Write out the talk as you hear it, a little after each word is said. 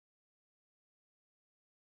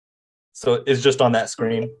So it's just on that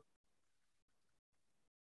screen.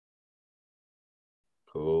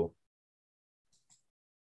 Cool.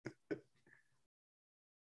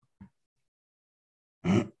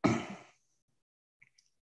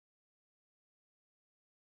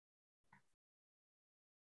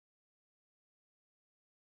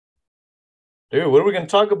 Dude, what are we going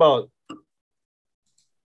to talk about?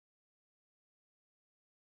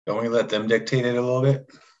 Don't we let them dictate it a little bit?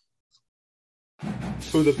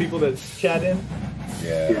 Who, the people that chat in?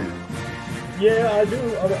 Yeah, I do.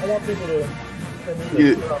 I want people to send in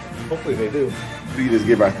their stuff. Hopefully they do. We can just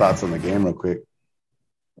give our thoughts on the game real quick.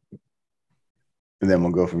 And then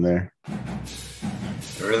we'll go from there.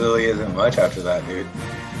 There really isn't much after that, dude.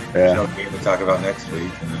 There's no game to talk about next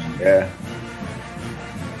week. And then... Yeah.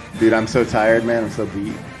 Dude, I'm so tired, man. I'm so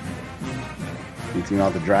beat. Between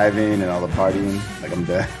all the driving and all the partying, like I'm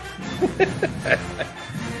dead.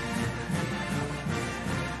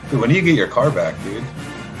 Dude, when do you get your car back, dude?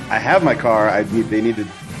 I have my car. They need to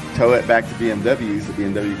tow it back to BMW so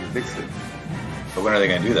BMW can fix it. But when are they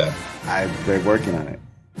going to do that? They're working on it.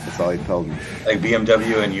 That's all he told me. Like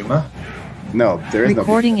BMW and Yuma? No, there is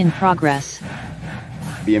Recording in progress.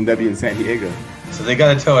 BMW in San Diego. So they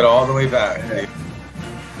got to tow it all the way back, dude.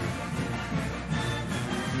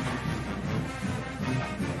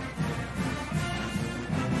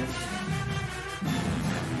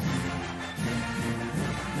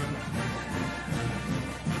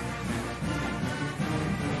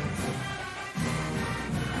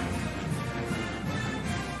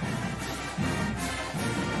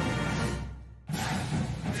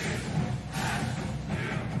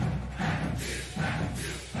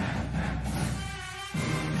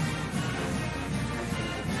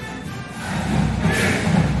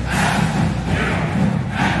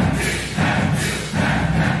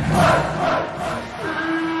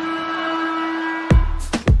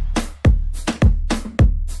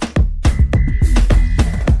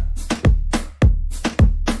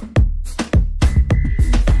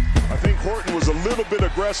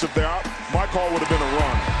 Aggressive there. My call would have been a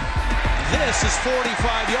run. This is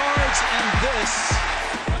 45 yards, and this.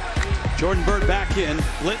 Jordan Bird back in.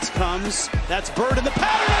 Blitz comes. That's Bird in the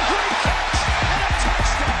pattern. A great catch and a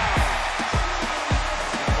touchdown.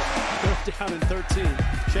 4th down and 13.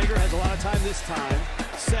 Shager has a lot of time this time.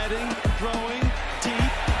 Setting, throwing,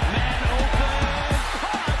 deep, man open.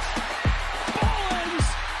 Caught. Bowens,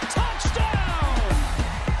 touchdown.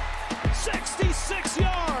 66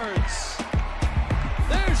 yards.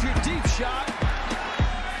 There's your deep shot.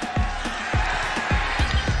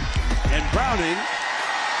 And Browning.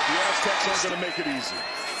 The Aztecs aren't going to make it easy.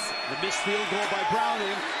 The missed field goal by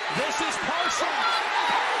Browning. This is Parson.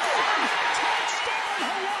 Touchdown,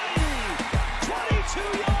 Hawai'i.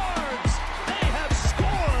 22 yards. They have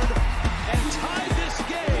scored and tied this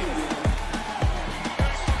game.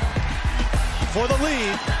 For the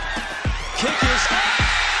lead. Kick is up.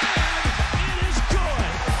 It is good.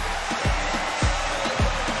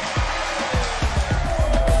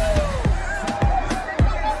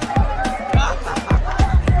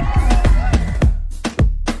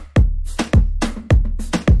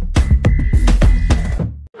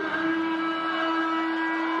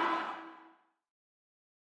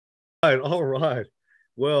 All right.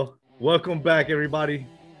 Well, welcome back, everybody.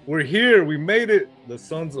 We're here. We made it. The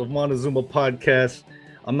Sons of Montezuma Podcast.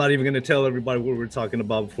 I'm not even going to tell everybody what we're talking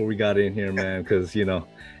about before we got in here, man, because, you know,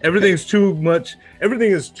 everything's too much.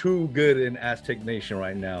 Everything is too good in Aztec Nation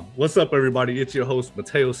right now. What's up, everybody? It's your host,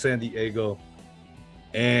 Mateo San Diego.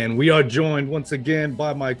 And we are joined once again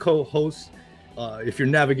by my co-host. If you're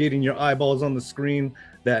navigating your eyeballs on the screen,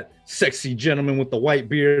 that sexy gentleman with the white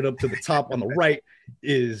beard up to the top on the right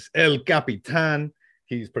is El Capitan.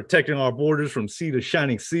 He's protecting our borders from sea to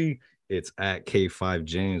shining sea. It's at K5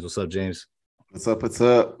 James. What's up, James? What's up? What's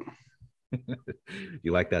up?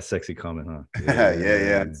 You like that sexy comment, huh?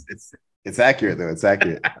 Yeah. It's accurate though. It's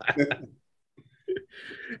accurate.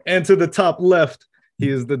 And to the top left, he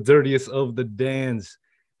is the dirtiest of the Dans.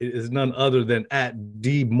 It is none other than at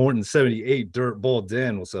D Morton 78 Dirtball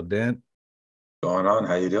Dan. What's up, Dan? Going on?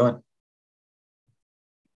 How you doing?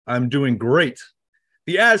 I'm doing great.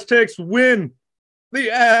 The Aztecs win. The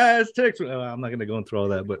Aztecs. I'm not going to go into all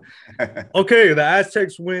that, but okay. The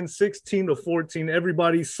Aztecs win 16-14.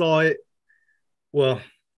 Everybody saw it. Well,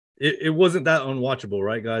 it wasn't that unwatchable,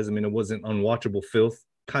 right, guys? I mean, it wasn't unwatchable filth,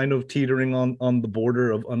 kind of teetering on the border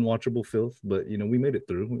of unwatchable filth, but, you know, we made it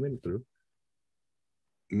through.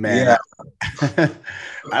 Man, yeah.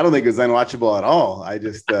 I don't think it was unwatchable at all. I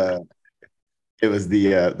just it was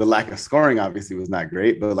the lack of scoring obviously was not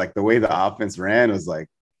great, but like the way the offense ran was like,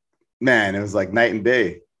 man, it was like night and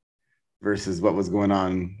day. versus what was going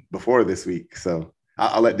on before this week. So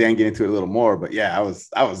I'll let Dan get into it a little more. But yeah, I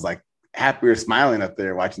was like happy or smiling up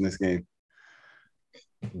there watching this game.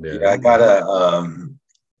 Yeah, I gotta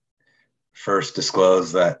first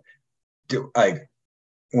disclose that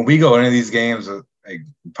when we go into these games, I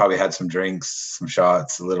probably had some drinks, some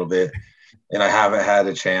shots, a little bit, and I haven't had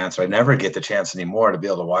a chance, or I never get the chance anymore to be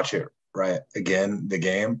able to watch it again, the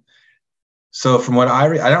game. So from what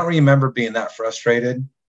I don't remember being that frustrated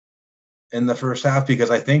in the first half,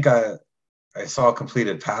 because I think I saw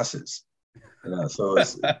completed passes. So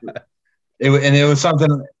it was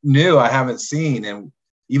something new I haven't seen, and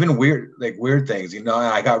even weird things.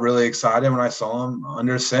 I got really excited when I saw them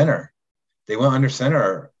under center. They went under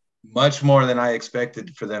center much more than I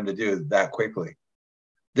expected for them to do that quickly.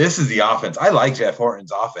 This is the offense. I like Jeff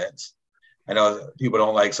Horton's offense. I know people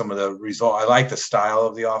don't like some of the result. I like the style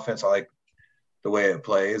of the offense. I like the way it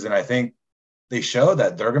plays, and I think they showed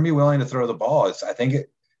that they're going to be willing to throw the ball. I think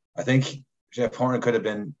Jeff Horton could have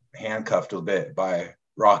been handcuffed a bit by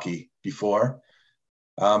Rocky before,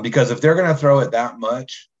 because if they're going to throw it that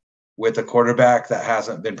much with a quarterback that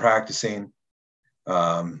hasn't been practicing,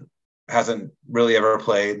 hasn't really ever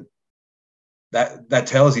played, that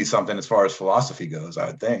tells you something as far as philosophy goes, I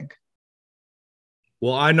would think.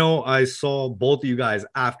 Well, I know I saw both of you guys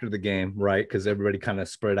after the game, right? Because everybody kind of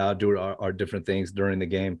spread out, doing our different things during the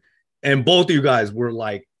game. And both of you guys were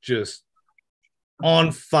like just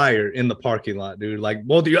on fire in the parking lot, dude. Like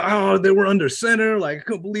both of you, they were under center. Like I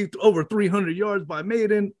couldn't believe over 300 yards by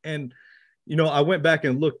Mayden. And, I went back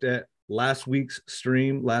and looked at last week's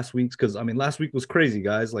stream, because last week was crazy,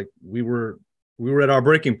 guys. Like we were at our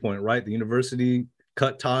breaking point, right? The university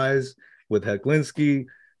cut ties with Hecklinski,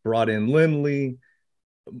 brought in Lindley.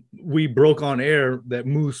 We broke on air that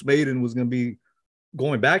Moose Mayden was going to be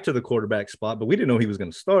going back to the quarterback spot, but we didn't know he was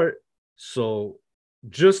going to start. So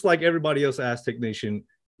just like everybody else, Aztec Nation,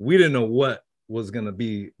 we didn't know what was going to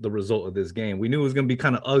be the result of this game. We knew it was going to be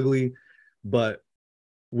kind of ugly, but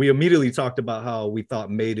we immediately talked about how we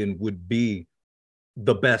thought Mayden would be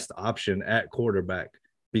the best option at quarterback,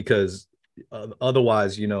 because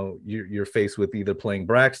otherwise, you're faced with either playing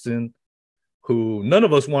Braxton, who none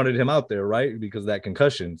of us wanted him out there, right? Because of that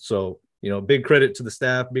concussion. So, big credit to the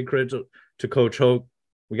staff, big credit to Coach Hoke.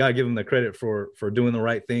 We got to give him the credit for doing the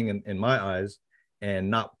right thing in my eyes and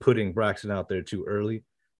not putting Braxton out there too early.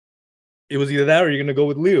 It was either that or you're going to go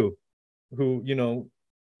with Liu, who,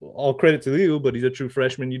 all credit to Liu, but he's a true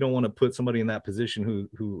freshman. You don't want to put somebody in that position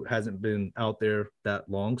who hasn't been out there that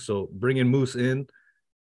long. So bringing Moose in,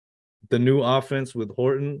 the new offense with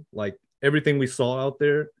Horton, like everything we saw out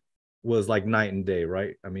there was like night and day,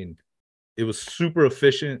 right? It was super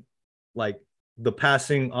efficient. Like the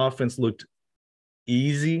passing offense looked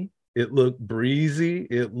easy. It looked breezy.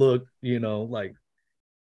 It looked, like,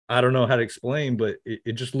 I don't know how to explain, but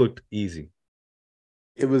it just looked easy.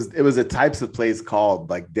 It was the types of plays called,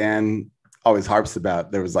 like Dan always harps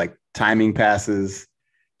about. There was like timing passes,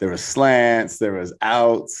 there was slants, there was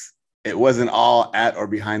outs. It wasn't all at or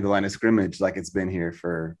behind the line of scrimmage like it's been here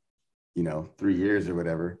for, 3 years or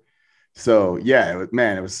whatever. So yeah,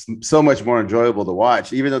 it was so much more enjoyable to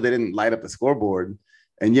watch, even though they didn't light up the scoreboard.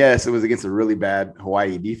 And yes, it was against a really bad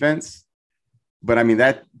Hawai'i defense, but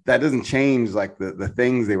that doesn't change like the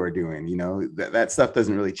things they were doing. That stuff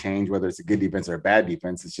doesn't really change whether it's a good defense or a bad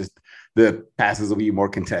defense. It's just the passes will be more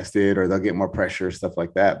contested or they'll get more pressure, stuff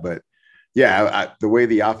like that. But yeah, the way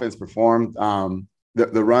the offense performed,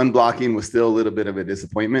 the run blocking was still a little bit of a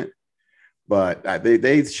disappointment. But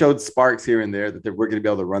they showed sparks here and there that we're going to be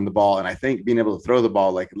able to run the ball. And I think being able to throw the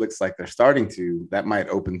ball like it looks like they're starting to, that might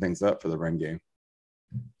open things up for the run game.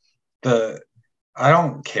 I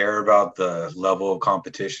don't care about the level of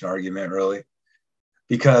competition argument really,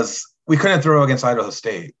 because we couldn't throw against Idaho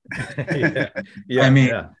State.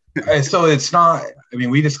 Yeah. So it's not –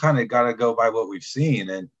 we just kind of got to go by what we've seen.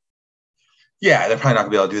 And, yeah, they're probably not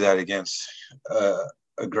going to be able to do that against a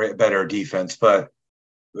better defense. But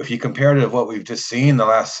if you compare to what we've just seen the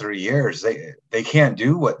last 3 years, they can't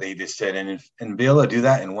do what they just did. And be able to do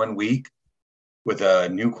that in 1 week with a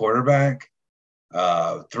new quarterback,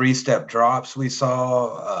 3-step drops we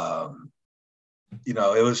saw,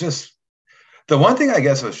 it was just – the one thing I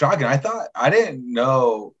guess was shocking, I think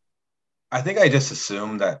I just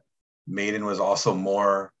assumed that Mayden was also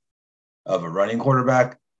more of a running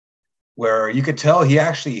quarterback, where you could tell he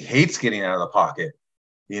actually hates getting out of the pocket.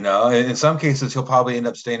 In some cases, he'll probably end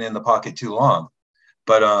up staying in the pocket too long.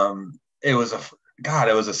 But it was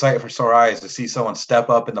a sight for sore eyes to see someone step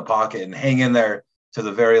up in the pocket and hang in there to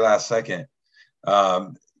the very last second.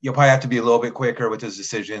 You'll probably have to be a little bit quicker with his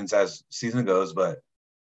decisions as season goes, but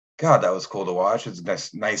God, that was cool to watch.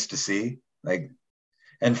 It's nice to see. Like,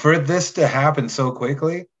 and for this to happen so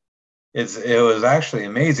quickly, it was actually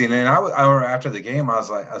amazing. And after the game, I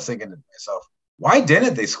was thinking to myself, why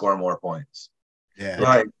didn't they score more points? Yeah.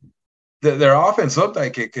 Like their offense looked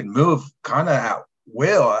like it could move kind of at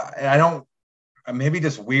will. Maybe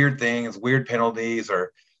just weird things, weird penalties,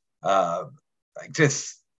 or like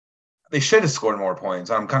just they should have scored more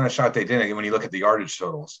points. I'm kind of shocked they didn't when you look at the yardage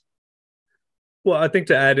totals. Well, I think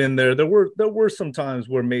to add in there were some times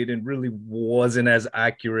where Mayden really wasn't as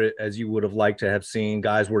accurate as you would have liked to have seen.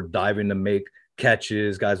 Guys were diving to make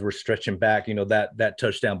catches. Guys were stretching back. You know, that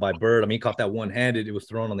touchdown by Bird. I mean, he caught that one-handed. It was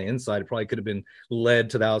thrown on the inside. It probably could have been led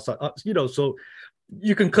to the outside. So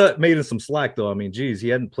you can cut Mayden some slack, though. I mean, geez, he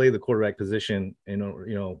hadn't played the quarterback position. He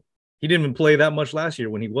didn't even play that much last year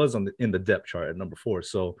when he was in the depth chart at number 4.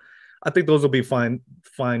 So I think those will be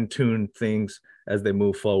fine-tuned things as they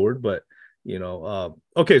move forward. But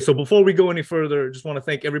okay, so before we go any further, just want to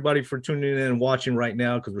thank everybody for tuning in and watching right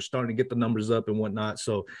now, because we're starting to get the numbers up and whatnot.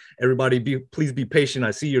 So everybody, please be patient. I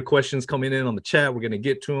see your questions coming in on the chat. We're going to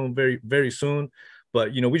get to them very, very soon.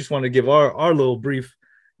 But, we just want to give our little brief,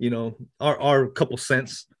 our couple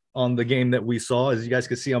cents on the game that we saw. As you guys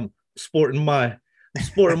can see, I'm sporting my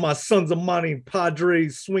Sons of Montezuma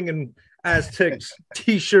Padres swinging Aztecs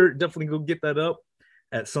t-shirt. Definitely go get that up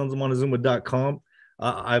at sonsofmontezuma.com.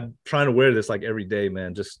 I'm trying to wear this like every day,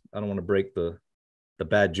 man. Just I don't want to break the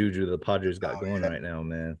bad juju the Padres got going right now,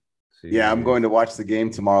 man. I'm going to watch the game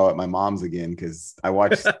tomorrow at my mom's again, because I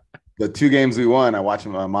watched the 2 games we won. I watched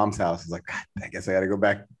them at my mom's house. It's like, God, I guess I got to go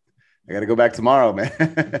back. I got to go back tomorrow, man.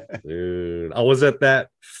 Dude, I was at that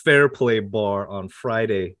Fair Play bar on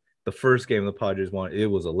Friday. The first game the Padres won. It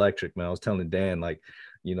was electric, man. I was telling Dan, like,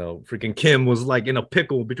 freaking Kim was like in a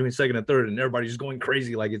pickle between second and third, and everybody's just going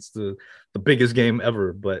crazy like it's the biggest game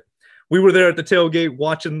ever. But we were there at the tailgate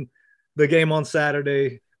watching the game on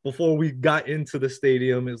Saturday. Before we got into the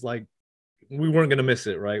stadium, it's like we weren't going to miss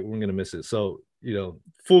it, right? We weren't going to miss it. So,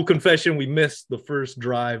 full confession, we missed the first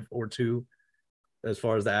drive or two as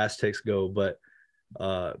far as the Aztecs go. But,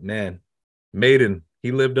 man, Mayden,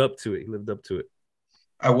 he lived up to it.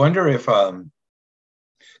 I wonder if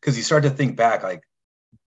because you start to think back, like,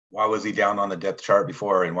 why was he down on the depth chart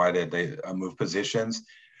before, and why did they move positions?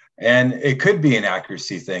 And it could be an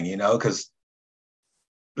accuracy thing, because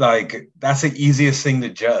like that's the easiest thing to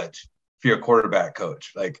judge if you're a quarterback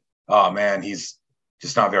coach. Like, oh man, he's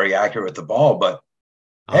just not very accurate with the ball. But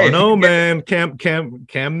I don't know, man. Cam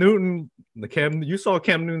Newton, you saw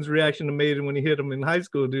Cam Newton's reaction to Mayden when he hit him in high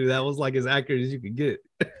school, dude. That was like as accurate as you could get.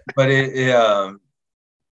 But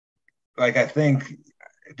I think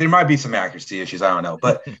there might be some accuracy issues. I don't know.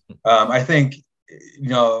 But I think,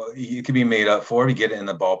 you can be made up for. You get it in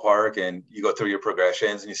the ballpark and you go through your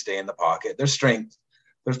progressions and you stay in the pocket. There's strength.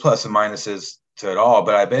 There's plus and minuses to it all.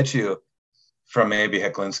 But I bet you from maybe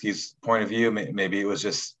Heklinski's point of view, maybe it was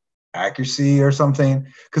just accuracy or something.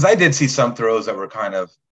 Because I did see some throws that were kind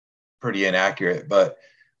of pretty inaccurate.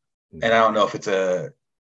 And I don't know if it's a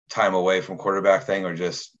time away from quarterback thing or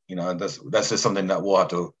just, that's just something that we'll have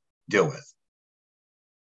to deal with.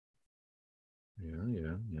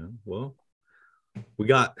 Yeah. Well, we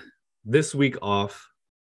got this week off.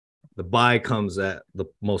 The bye comes at the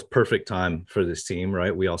most perfect time for this team,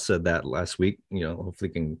 right? We all said that last week. Hopefully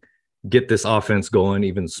can get this offense going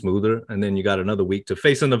even smoother. And then you got another week to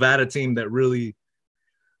face a Nevada team that really,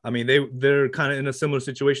 I mean, they're kind of in a similar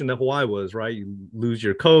situation that Hawai'i was, right? You lose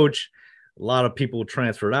your coach. A lot of people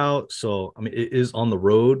transferred out. So, I mean, it is on the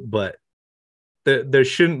road, but there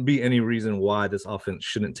shouldn't be any reason why this offense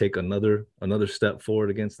shouldn't take another step forward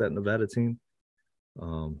against that Nevada team.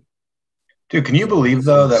 Dude, can you believe,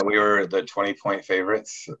 though, that we were the 20-point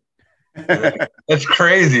favorites? That's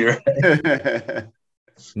crazy, right?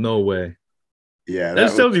 No way. Yeah.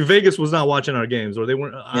 That tells you Vegas was not watching our games, or they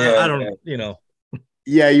weren't. I don't.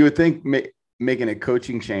 Yeah, you would think making a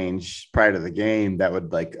coaching change prior to the game that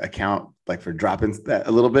would like account like for dropping that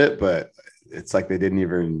a little bit, but it's like they didn't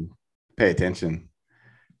even pay attention.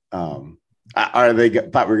 Thought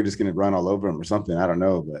we were just going to run all over them or something. I don't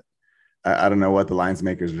know, but I don't know what the lines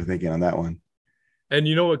makers were thinking on that one. And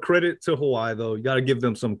you know what? Credit to Hawai'i, though. You got to give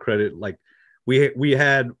them some credit. Like we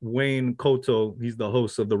had Wayne Koto. He's the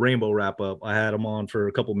host of the Rainbow Wrap Up. I had him on for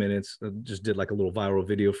a couple minutes. Just did like a little viral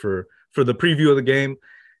video for the preview of the game.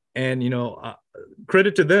 And,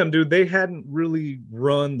 credit to them, dude. They hadn't really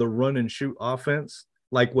run the run and shoot offense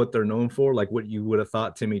like what they're known for, like what you would have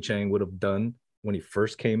thought Timmy Chang would have done when he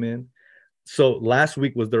first came in. So last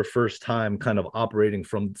week was their first time kind of operating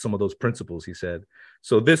from some of those principles, he said.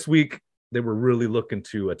 So this week they were really looking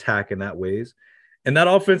to attack in that ways. And that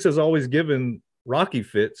offense has always given Rocky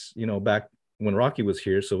fits, back when Rocky was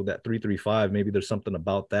here. So that 3-3-5, maybe there's something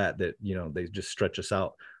about that, they just stretch us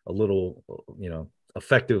out a little,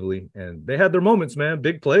 effectively. And they had their moments, man,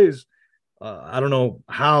 big plays. I don't know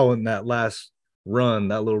how in that last run,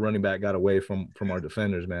 that little running back got away from our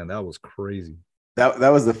defenders, man. That was crazy. That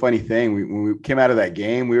was the funny thing. When we came out of that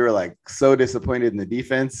game, we were like so disappointed in the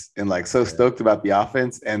defense and like so stoked about the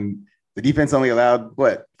offense. And the defense only allowed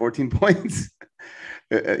 14 points.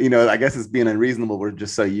 I guess it's being unreasonable. We're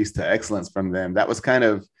just so used to excellence from them. That was kind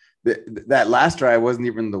of that last drive wasn't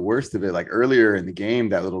even the worst of it. Like earlier in the game,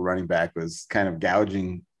 that little running back was kind of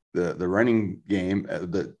gouging the running game,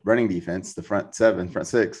 the running defense, the front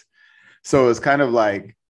six. So it's kind of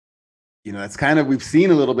like, that's kind of, we've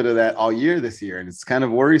seen a little bit of that all year this year. And it's kind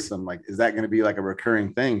of worrisome. Like, is that going to be like a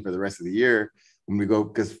recurring thing for the rest of the year when we go,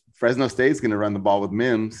 because Fresno State's going to run the ball with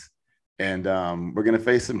Mims, and we're going to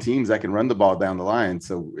face some teams that can run the ball down the line.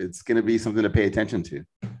 So it's going to be something to pay attention to.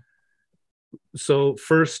 So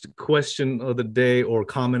first question of the day or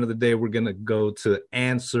comment of the day, we're going to go to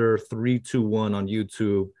Answer 321 on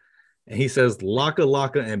YouTube. And he says,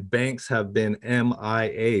 Laka and Banks have been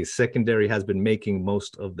MIA. Secondary has been making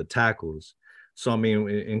most of the tackles. So, I mean,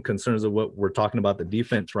 in concerns of what we're talking about, the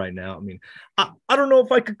defense right now, I mean, I don't know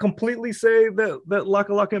if I could completely say that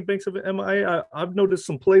Laka and Banks have been MIA. I've noticed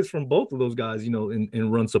some plays from both of those guys,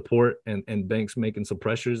 in run support and Banks making some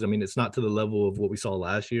pressures. I mean, it's not to the level of what we saw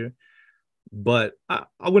last year, but I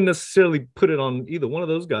wouldn't necessarily put it on either one of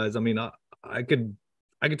those guys. I mean, I could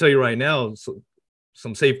tell you right now,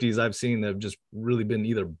 some safeties I've seen that have just really been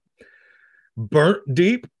either burnt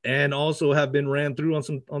deep and also have been ran through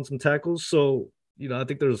on some tackles. So, I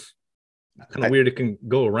think there's kind of weird it can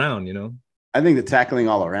go around, I think the tackling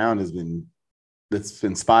all around that's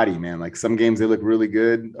been spotty, man. Like some games they look really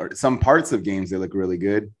good, or some parts of games they look really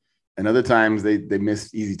good, and other times they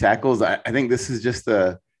miss easy tackles. I think this is just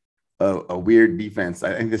a weird defense.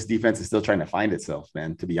 I think this defense is still trying to find itself,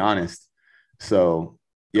 man, to be honest. So,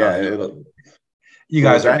 yeah. You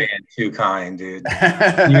guys are being too kind, dude.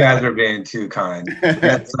 You guys are being too kind.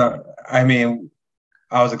 I mean,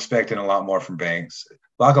 I was expecting a lot more from Banks.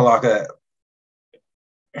 Laka,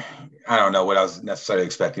 I don't know what I was necessarily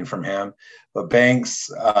expecting from him, but Banks,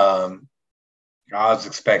 I was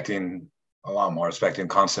expecting a lot more. Expecting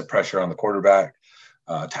constant pressure on the quarterback,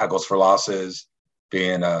 tackles for losses,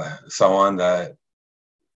 being someone that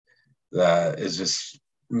is just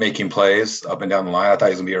making plays up and down the line. I thought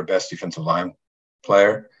he was gonna be our best defensive line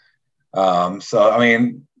player. So I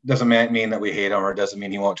mean, doesn't mean that we hate him, or doesn't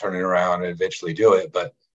mean he won't turn it around and eventually do it.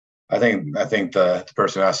 But I think the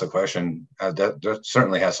person who asked the question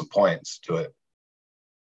certainly has some points to it.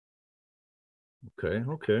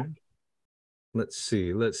 Okay. Let's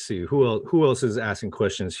see. Who else is asking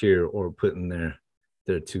questions here or putting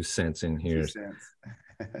their 2 cents in here? 2 cents.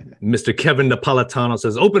 Mr. Kevin Napolitano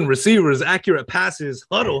says, open receivers, accurate passes,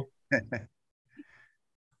 huddle.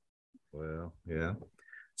 Well, yeah.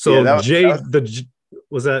 So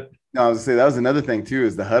was that? No, I was gonna say that was another thing too,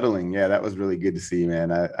 is the huddling. Yeah, that was really good to see,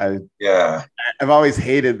 man. I've always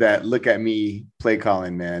hated that look at me play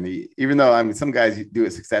calling, man. Even though some guys do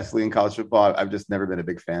it successfully in college football, I've just never been a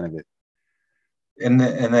big fan of it. And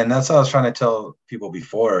then that's what I was trying to tell people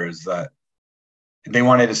before, is that they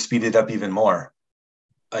wanted to speed it up even more.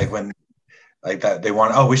 Like when that they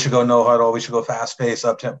want, we should go no huddle, we should go fast pace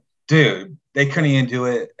up tempo. Dude, they couldn't even do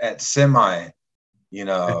it at semi, and it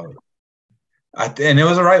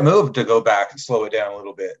was the right move to go back and slow it down a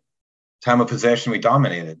little bit. Time of possession, we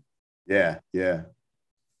dominated. Yeah.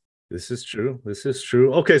 This is true.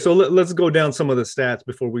 Okay, so let's go down some of the stats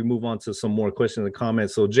before we move on to some more questions and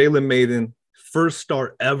comments. So Jalen Mayden, first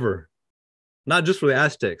start ever, not just for the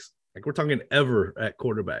Aztecs. Like we're talking ever at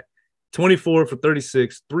quarterback. 24 for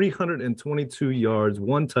 36, 322 yards,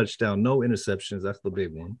 1 touchdown, no interceptions. That's the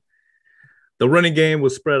big one. The running game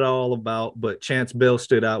was spread all about, but Chance Bell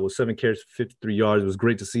stood out with 7 carries for 53 yards. It was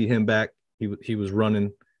great to see him back. He was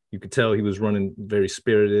running. You could tell he was running very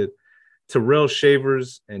spirited. Terrell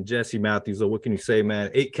Shavers and Jesse Matthews, though, what can you say,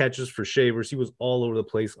 man? 8 catches for Shavers. He was all over the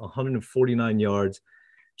place, 149 yards.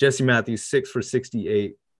 Jesse Matthews, 6 for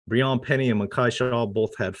 68. Breon Penny and Makai Shaw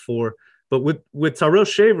both had 4. But with Terrell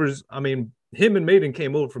Shavers, I mean, him and Mayden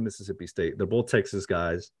came over from Mississippi State. They're both Texas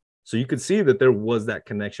guys. So you could see that there was that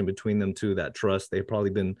connection between them two, that trust. They've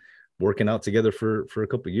probably been working out together for a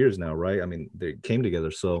couple of years now, right? I mean, they came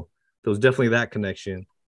together. So there was definitely that connection.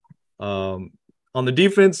 On the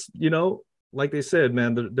defense, like they said,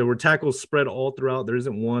 man, there were tackles spread all throughout. There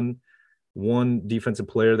isn't one defensive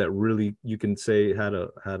player that really you can say had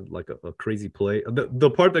like a crazy play.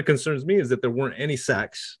 The part that concerns me is that there weren't any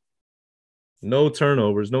sacks, no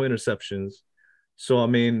turnovers, no interceptions. So, I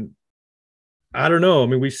mean, I don't know. I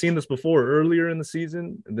mean, we've seen this before earlier in the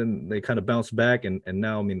season, and then they kind of bounced back. And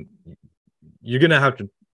now, I mean, you're going to have to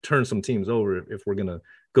turn some teams over if we're going to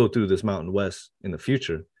go through this Mountain West in the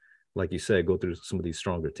future. Like you said, go through some of these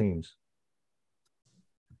stronger teams.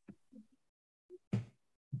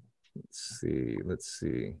 Let's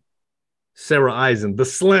see. Sarah Eisen, the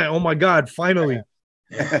slant. Oh, my God, finally.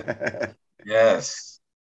 Yes.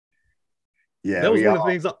 Yeah, that was one of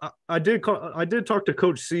the things I did talk to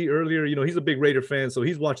Coach C earlier. You know, he's a big Raider fan, so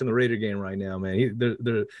he's watching the Raider game right now, man.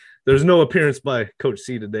 There's no appearance by Coach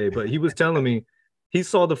C today, but he was telling me he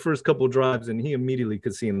saw the first couple drives and he immediately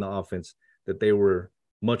could see in the offense that they were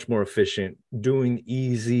much more efficient, doing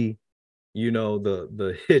easy, you know,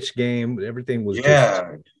 the hitch game. Everything was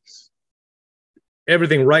just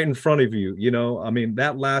everything right in front of you, you know. I mean,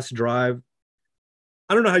 that last drive,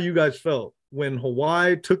 I don't know how you guys felt when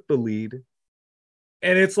Hawaii took the lead.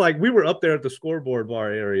 And it's like we were up there at the scoreboard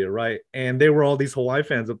bar area, right? And there were all these Hawaii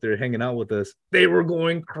fans up there hanging out with us. They were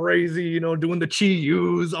going crazy, you know, doing the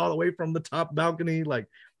chi-yus all the way from the top balcony. Like,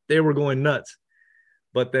 they were going nuts.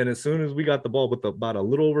 But then as soon as we got the ball with about a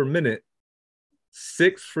little over a minute,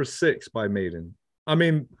 6 for 6 by Mayden. I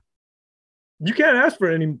mean, you can't ask for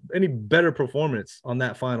any better performance on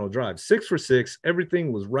that final drive. 6 for 6.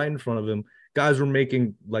 Everything was right in front of him. Guys were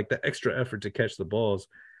making, like, the extra effort to catch the balls.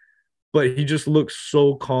 But he just looks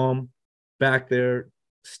so calm back there,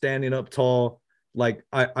 standing up tall. Like,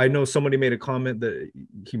 I know somebody made a comment that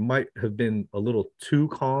he might have been a little too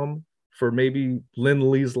calm for maybe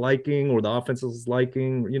Lindley's liking or the offense's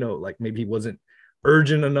liking. You know, like maybe he wasn't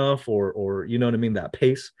urgent enough or you know what I mean, that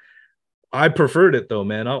pace. I preferred it, though,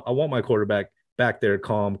 man. I want my quarterback back there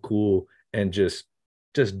calm, cool, and just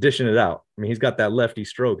dishing it out. I mean, he's got that lefty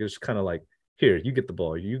stroke. It's kind of like, here, you get the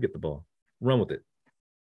ball. Run with it.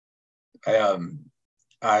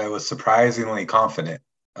 I was surprisingly confident,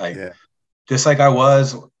 just like I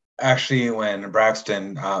was actually when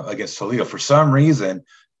Braxton against Toledo. For some reason,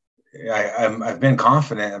 I've been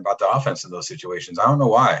confident about the offense in those situations. I don't know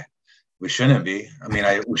why. We shouldn't be. I mean,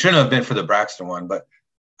 we shouldn't have been for the Braxton one, but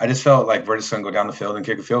I just felt like we're just going to go down the field and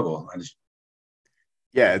kick a field goal.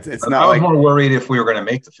 It's not. I was more worried if we were going to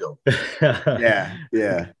make the field. Yeah.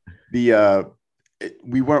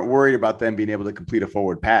 We weren't worried about them being able to complete a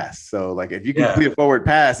forward pass. So, like, if you can complete a forward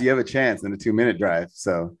pass, you have a chance in a 2-minute drive.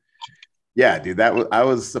 So, yeah, dude, I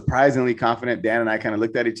was surprisingly confident. Dan and I kind of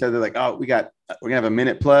looked at each other like, oh, we're gonna have a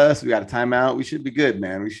minute plus. We got a timeout. We should be good,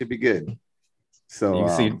 man. We should be good. So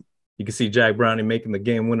you can see Jack Browning making the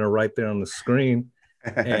game winner right there on the screen.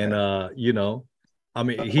 And you know, I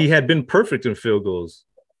mean, he had been perfect in field goals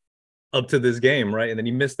up to this game, right? And then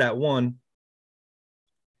he missed that one.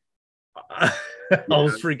 I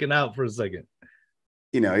was freaking out for a second.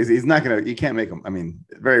 You know, he's not going to – you can't make them – I mean,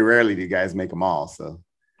 very rarely do guys make them all. So,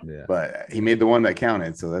 yeah. But he made the one that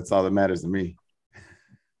counted, so that's all that matters to me.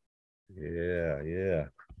 Yeah.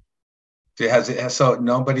 So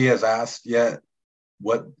nobody has asked yet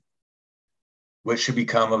what should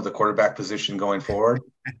become of the quarterback position going forward?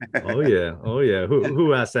 Oh, yeah.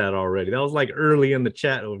 Who asked that already? That was like early in the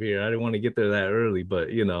chat over here. I didn't want to get there that early,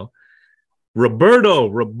 but, you know.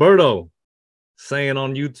 Roberto saying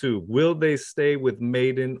on YouTube, will they stay with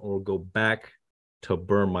Mayden or go back to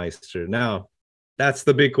Burmeister? Now, that's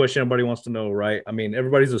the big question everybody wants to know, right? I mean,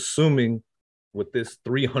 everybody's assuming with this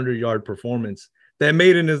 300-yard performance that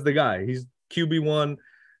Mayden is the guy. He's QB1.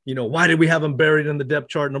 You know, why did we have him buried in the depth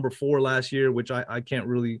chart number 4 last year, which I can't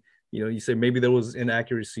really, you know, you say maybe there was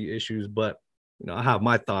inaccuracy issues, but, you know, I have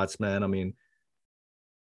my thoughts, man. I mean,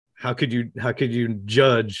 how could you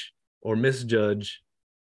judge or misjudge?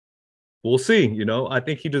 We'll see. You know, I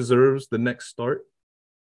think he deserves the next start.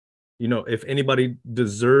 You know, if anybody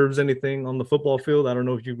deserves anything on the football field, I don't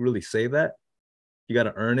know if you really say that. You got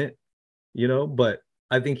to earn it, you know, but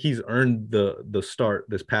I think he's earned the start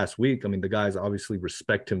this past week. I mean, the guys obviously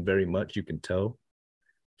respect him very much. You can tell.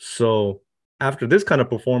 So after this kind of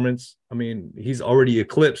performance, I mean, he's already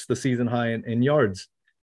eclipsed the season high in yards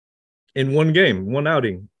in one game, one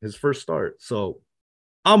outing, his first start. So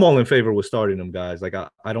I'm all in favor with starting him, guys. Like,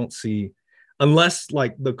 I don't see, unless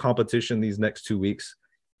like the competition these next 2 weeks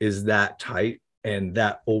is that tight and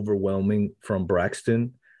that overwhelming from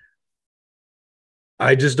Braxton,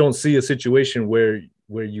 I just don't see a situation where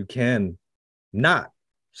you can not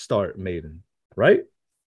start Mayden, right?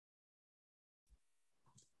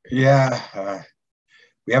 Yeah.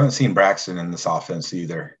 We haven't seen Braxton in this offense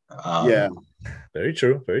either. Very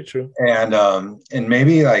true. Very true. And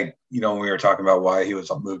maybe, like, you know, when we were talking about why he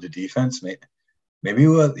was moved to defense, maybe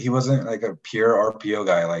he wasn't like a pure RPO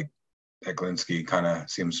guy like Glinski kind of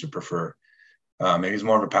seems to prefer. Maybe he's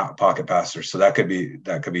more of a pocket passer, so that could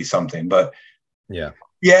be something. But yeah,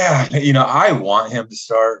 I want him to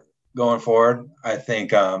start going forward. I think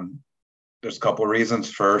there's a couple of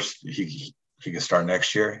reasons. First, he can start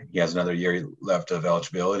next year. He has another year left of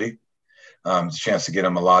eligibility. It's a chance to get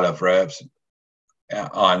him a lot of reps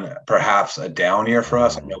on perhaps a down year for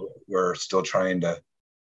us. I know we're still trying to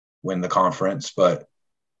win the conference, but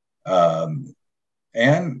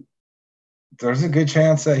and there's a good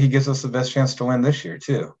chance that he gives us the best chance to win this year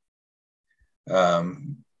too.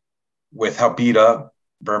 With how beat up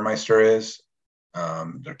Burmeister is,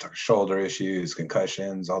 their shoulder issues,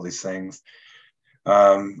 concussions, all these things.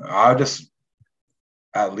 I'll just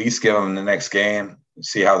at least give him the next game,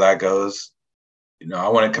 see how that goes. I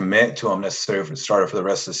wouldn't commit to him necessarily for the starter for the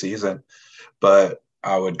rest of the season, but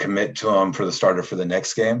I would commit to him for the starter for the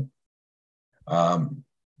next game, and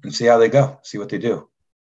see how they go, see what they do.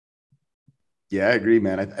 Yeah, I agree,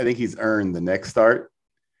 man. I think he's earned the next start,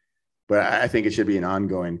 but I think it should be an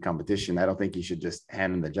ongoing competition. I don't think he should just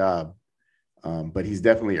hand him the job, but he's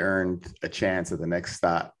definitely earned a chance at the next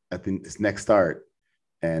stop, at this next start,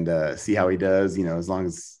 and see how he does. As long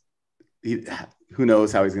as who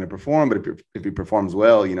knows how he's going to perform, but if he performs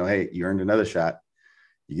well, hey, you earned another shot.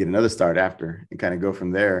 You get another start after, and kind of go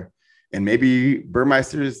from there. And maybe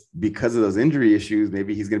Burmeister's, because of those injury issues,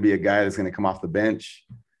 maybe he's going to be a guy that's going to come off the bench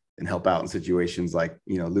and help out in situations like,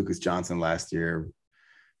 Lucas Johnson last year,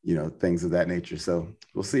 things of that nature. So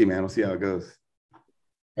we'll see, man. We'll see how it goes.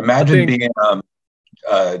 Imagine being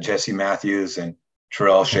Jesse Matthews and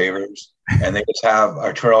Terrell Shavers, and they just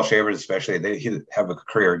have Terrell Shavers, especially, they have a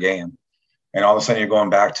career game. And all of a sudden you're going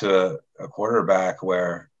back to a quarterback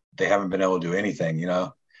where they haven't been able to do anything,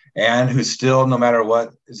 and who's still, no matter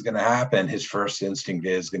what is going to happen, his first instinct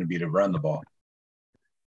is going to be to run the ball.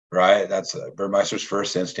 Right? That's Burmeister's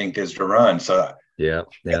first instinct is to run. So yeah.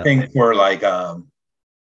 I think for like our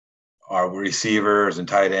receivers and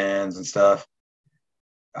tight ends and stuff,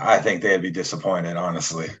 I think they'd be disappointed,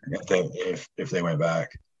 honestly, if they went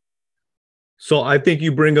back. So I think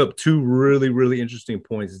you bring up two really, really interesting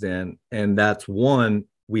points, Dan. And that's one,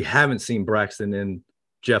 we haven't seen Braxton in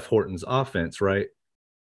Jeff Horton's offense, right?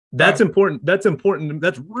 That's important. That's important.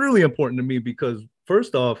 That's really important to me because,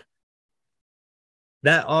 first off,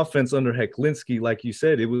 that offense under Hecklinski, like you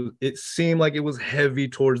said, it seemed like it was heavy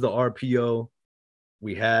towards the RPO.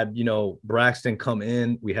 We had, Braxton come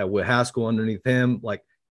in. We had Will Haskell underneath him. Like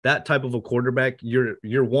that type of a quarterback,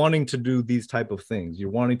 you're wanting to do these type of things. You're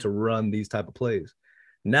wanting to run these type of plays.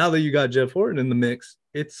 Now that you got Jeff Horton in the mix,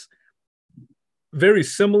 it's very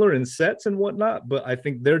similar in sets and whatnot, but I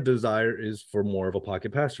think their desire is for more of a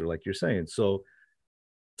pocket passer, like you're saying. So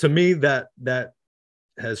to me, that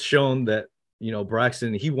has shown that,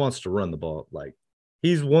 Braxton, he wants to run the ball. Like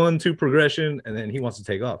he's 1-2 progression, and then he wants to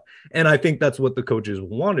take off. And I think that's what the coaches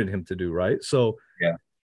wanted him to do, right? So yeah.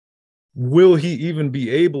 Will he even be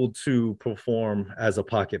able to perform as a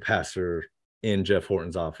pocket passer in Jeff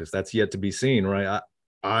Horton's office? That's yet to be seen, right?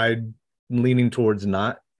 I'm leaning towards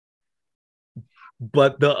not.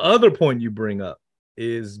 But the other point you bring up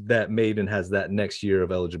is that Mayden has that next year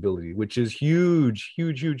of eligibility, which is huge,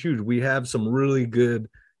 huge, huge, huge. We have some really good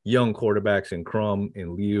young quarterbacks in Crum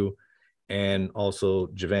and Liu, and also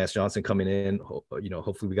Javance Johnson coming in.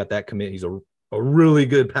 Hopefully we got that commit. He's a really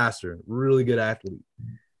good passer, really good athlete.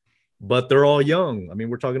 But they're all young. I mean,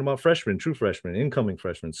 we're talking about freshmen, true freshmen, incoming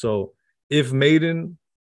freshmen. So if Mayden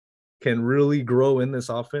can really grow in this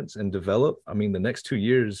offense and develop, I mean, the next 2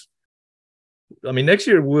 years, next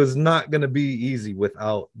year was not going to be easy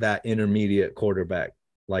without that intermediate quarterback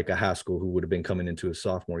like a Haskell who would have been coming into his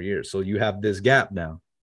sophomore year. So you have this gap now.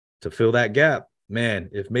 To fill that gap, man,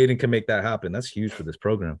 if Mayden can make that happen, that's huge for this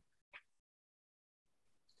program.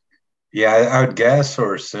 Yeah, I would guess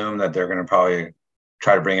or assume that they're going to probably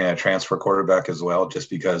try to bring in a transfer quarterback as well,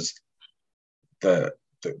 just because the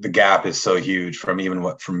gap is so huge from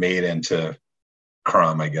Mayden to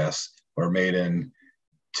Crum, I guess, or Mayden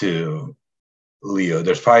to Leo.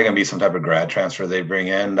 There's probably going to be some type of grad transfer they bring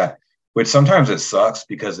in, which sometimes it sucks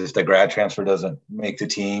because if the grad transfer doesn't make the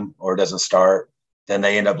team or doesn't start, then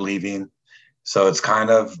they end up leaving. So it's kind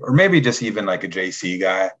of, or maybe just even like a JC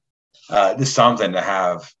guy, just something to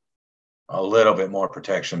have a little bit more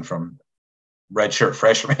protection from redshirt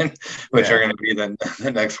freshmen, which are going to be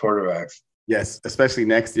the next quarterbacks. Yes, especially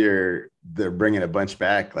next year, they're bringing a bunch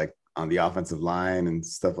back, like on the offensive line and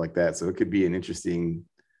stuff like that. So it could be an interesting,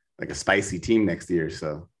 like a spicy team next year.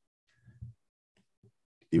 So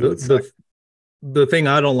the thing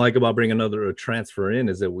I don't like about bringing a transfer in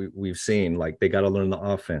is that we've seen, like, they got to learn the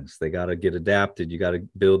offense. They got to get adapted. You got to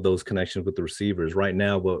build those connections with the receivers. Right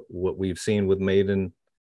now, what we've seen with Mayden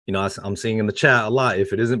You know, I'm seeing in the chat a lot.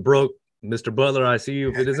 If it isn't broke, Mr. Butler, I see you.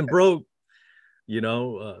 If it isn't broke, you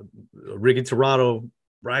know, Ricky Torrado,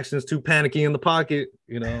 Braxton's too panicky in the pocket,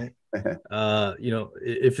 you know. You know,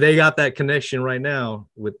 if they got that connection right now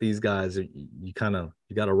with these guys, you got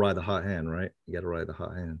to ride the hot hand, right? You got to ride the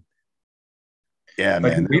hot hand. Yeah,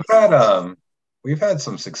 man. We've had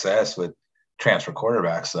some success with transfer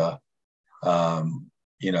quarterbacks, though.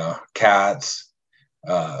 You know, Katz,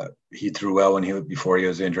 he threw well before he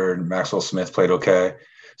was injured. Maxwell Smith played okay.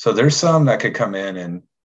 So there's some that could come in and,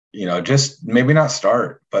 you know, just maybe not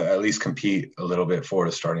start, but at least compete a little bit for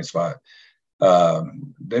the starting spot.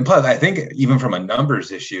 And plus, I think even from a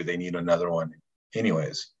numbers issue, they need another one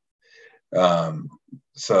anyways.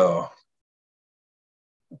 So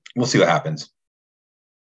we'll see what happens.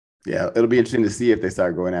 Yeah, it'll be interesting to see if they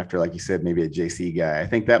start going after, like you said, maybe a JC guy. I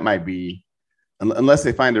think that might be, unless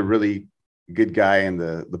they find a really good guy in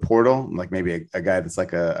the portal, like maybe a guy that's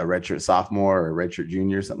like a redshirt sophomore or a redshirt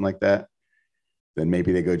junior, something like that, then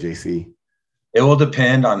maybe they go JC. It will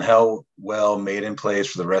depend on how well Mayden plays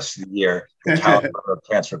for the rest of the year, how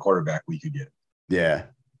transfer quarterback we could get. Yeah,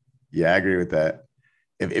 I agree with that.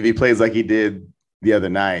 If he plays like he did the other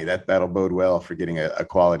night, that'll bode well for getting a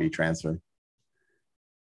quality transfer.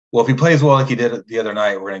 Well, if he plays well like he did the other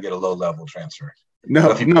night, we're going to get a low-level transfer.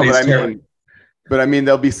 But I mean,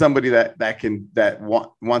 there'll be somebody that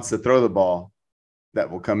wants to throw the ball that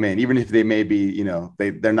will come in, even if they may be, you know,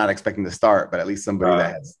 they're not expecting to start, but at least somebody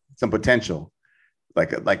that has some potential.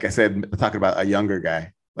 Like I said, talking about a younger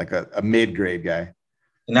guy, like a mid-grade guy.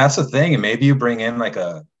 And that's the thing. And maybe you bring in like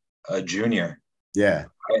a junior. Yeah.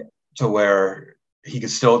 Right? To where he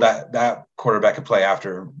could still, that quarterback could play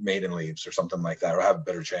after Mayden leaves or something like that, or have a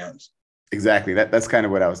better chance. Exactly. That's kind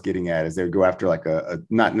of what I was getting at, is they would go after like a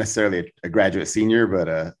not necessarily a graduate senior, but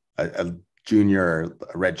a junior or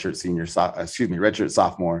a redshirt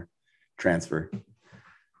sophomore transfer.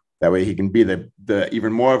 That way he can be the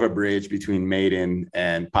even more of a bridge between Mayden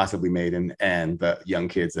and the young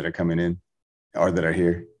kids that are coming in or that are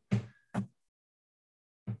here.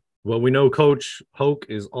 Well, we know Coach Hoke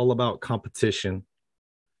is all about competition.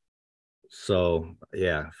 So,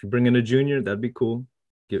 yeah, if you bring in a junior, that'd be cool.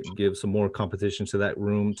 Give some more competition to that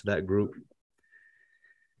room, to that group.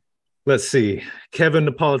 Let's see. Kevin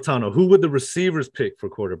Napolitano, who would the receivers pick for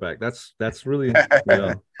quarterback? That's really, you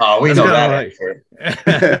know. Oh, we know that.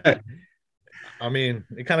 Right. I mean,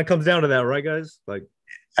 it kind of comes down to that, right, guys? Like,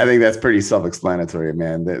 I think that's pretty self-explanatory,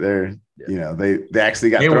 man. They're you know, they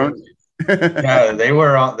actually got thrown. Yeah, they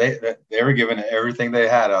were giving it everything they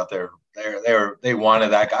had out there. They wanted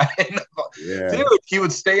that guy. Yeah. Dude, he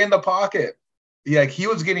would stay in the pocket. Yeah, he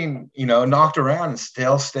was getting, you know, knocked around and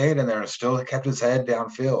still stayed in there and still kept his head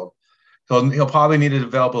downfield. So he'll probably need to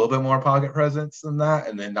develop a little bit more pocket presence than that,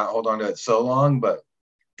 and then not hold on to it so long. But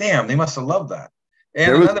damn, they must have loved that.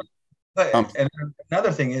 And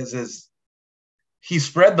another thing is he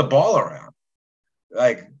spread the ball around.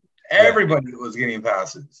 Like everybody was getting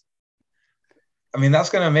passes. I mean, that's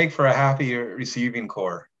going to make for a happier receiving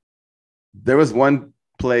core. There was one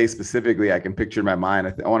play specifically I can picture in my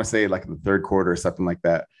mind. I want to say like in the third quarter or something like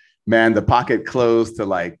that. Man, the pocket closed to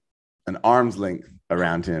like an arm's length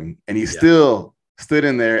around him, and he still stood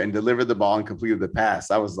in there and delivered the ball and completed the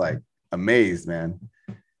pass. I was like amazed, man.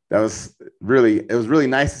 It was really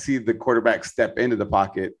nice to see the quarterback step into the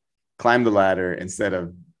pocket, climb the ladder instead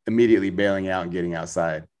of immediately bailing out and getting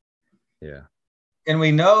outside. Yeah. And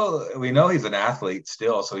we know he's an athlete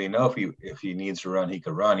still, so if he needs to run, he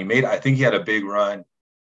could run. I think he had a big run,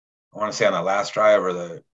 I want to say on the last drive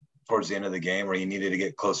or towards the end of the game, where he needed to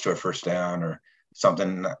get close to a first down or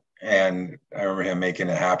something. And I remember him making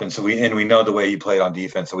it happen. So we know the way he played on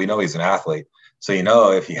defense, so we know he's an athlete. So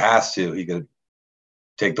if he has to, he could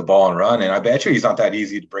take the ball and run. And I bet you he's not that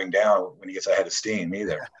easy to bring down when he gets ahead of steam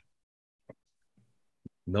either.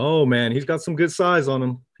 No, man, he's got some good size on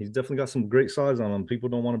him. He's definitely got some great size on him. People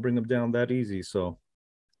don't want to bring him down that easy. So,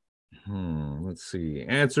 let's see.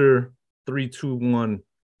 Answer 3-2-1.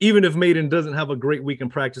 Even if Mayden doesn't have a great week in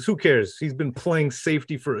practice, who cares? He's been playing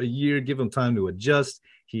safety for a year. Give him time to adjust.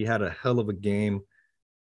 He had a hell of a game.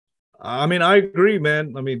 I mean, I agree,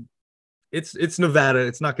 man. I mean, it's Nevada.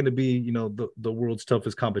 It's not going to be, the world's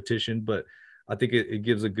toughest competition, but I think it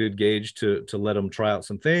gives a good gauge to let him try out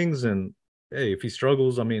some things. And hey, if he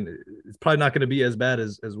struggles, I mean, it's probably not going to be as bad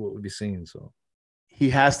as what we've seen. So he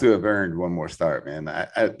has to have earned one more start, man.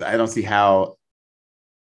 I don't see how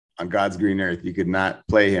on God's green earth you could not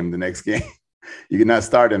play him the next game. You could not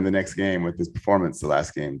start him the next game with his performance the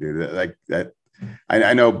last game, dude. Like that.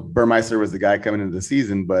 I know Burmeister was the guy coming into the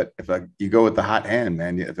season, but if you go with the hot hand,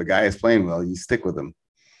 man, if a guy is playing well, you stick with him.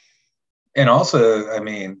 And also, I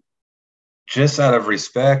mean, just out of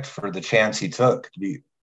respect for the chance he took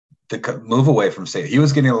to move away from safety. He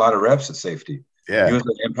was getting a lot of reps at safety. Yeah. He was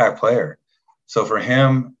an impact player. So for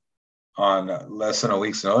him on less than a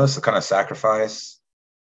week's notice to kind of sacrifice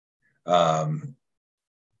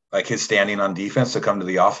like his standing on defense to come to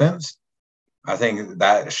the offense, I think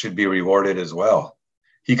that should be rewarded as well.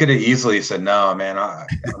 He could have easily said, no, man,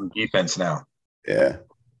 I'm defense now. Yeah.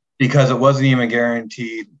 Because it wasn't even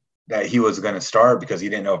guaranteed that he was going to start because he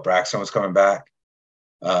didn't know if Braxton was coming back.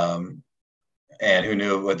 And who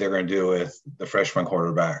knew what they're going to do with the freshman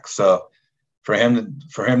quarterback. So for him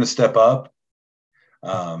to step up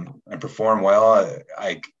and perform well,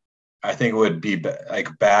 I think it would be like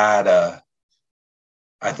bad.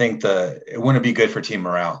 I think it wouldn't be good for team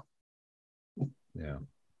morale. Yeah.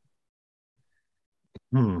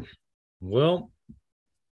 Well,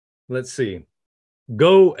 let's see.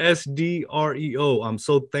 Go SDREO. I'm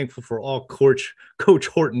so thankful for all Coach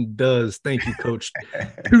Horton does. Thank you, Coach.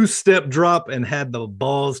 2-step drop and had the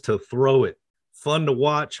balls to throw it. Fun to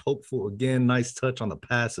watch. Hopeful again. Nice touch on the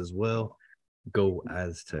pass as well. Go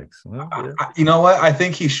Aztecs. Well, yeah. You know what? I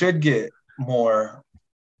think he should get more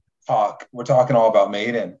talk. We're talking all about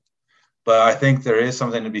Mayden, but I think there is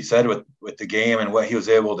something to be said with the game and what he was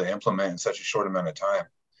able to implement in such a short amount of time.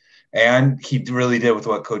 And he really did with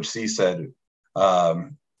what Coach C said.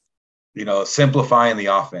 Simplifying the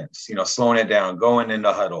offense, slowing it down, going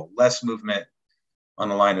into huddle, less movement on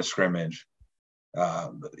the line of scrimmage.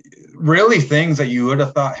 Really things that you would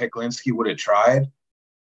have thought Hecklinski would have tried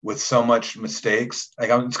with so much mistakes. Like,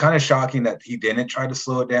 it's kind of shocking that he didn't try to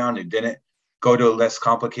slow it down. He didn't go to a less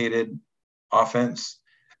complicated offense.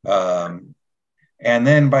 And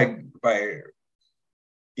then by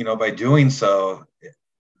doing so,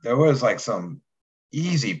 there was like some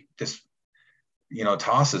easy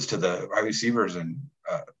tosses to the wide receivers and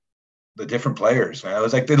the different players, man. It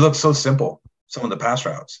was like they looked so simple, some of the pass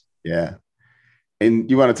routes. Yeah.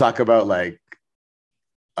 And you want to talk about like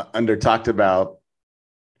talked about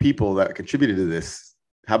people that contributed to this.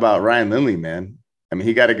 How about Ryan Lindley, man? I mean,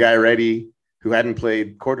 he got a guy ready who hadn't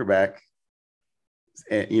played quarterback,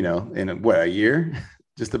 in a year,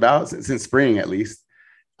 just about since spring, at least.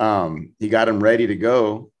 He got him ready to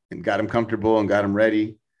go and got him comfortable and got him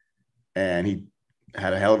ready. And he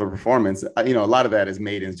had a hell of a performance. A lot of that is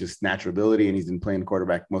Mayden's just natural ability, and he's been playing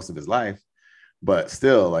quarterback most of his life. But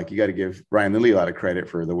still, like, you got to give Ryan Lindley a lot of credit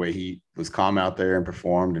for the way he was calm out there and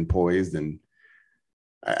performed and poised. And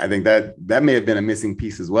I think that may have been a missing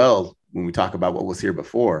piece as well when we talk about what was here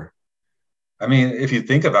before. I mean, if you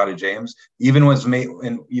think about it, James, even when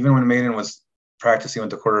Mayden was practicing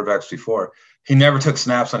with the quarterbacks before, he never took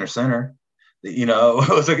snaps under center.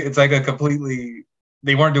 It's like a completely –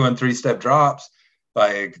 they weren't doing 3-step drops.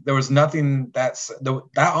 Like, there was nothing that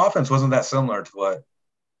offense wasn't that similar to what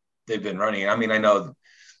they've been running. I mean, I know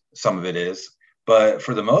some of it is, but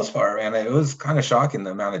for the most part, man, it was kind of shocking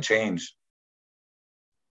the amount of change.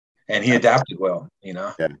 And he adapted well,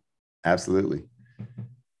 Yeah, absolutely.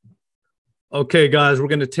 Okay, guys, we're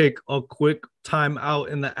going to take a quick time out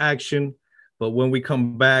in the action. But when we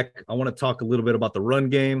come back, I want to talk a little bit about the run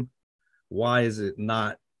game. Why is it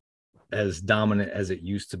not as dominant as it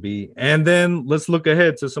used to be? And then let's look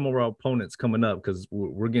ahead to some of our opponents coming up, because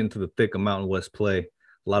we're getting to the thick of Mountain West play.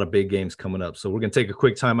 A lot of big games coming up. So we're going to take a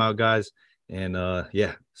quick time out, guys. And,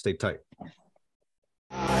 stay tight.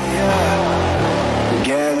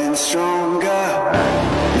 Getting stronger.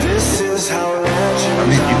 This is how How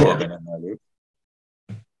many people have been in there, dude?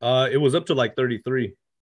 It was up to like 33.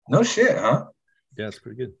 No shit, huh? Yeah, it's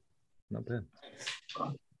pretty good. Not bad.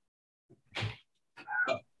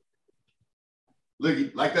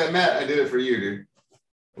 Look, like that, Matt, I did it for you, dude.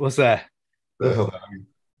 What's that? The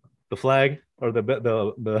flag or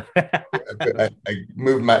the I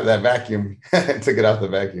moved that vacuum and took it off the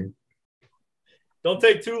vacuum. Don't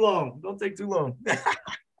take too long.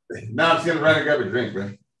 Now I'm just gonna run and grab a drink,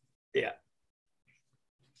 bro. Yeah.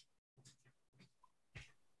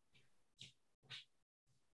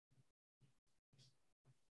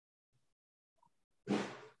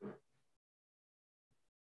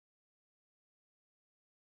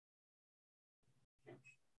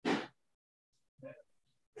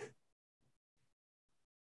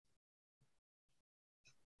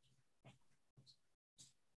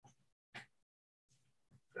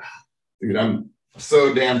 Dude, I'm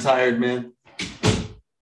so damn tired, man.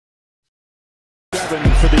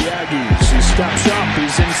 7 for the Aggies. He steps up.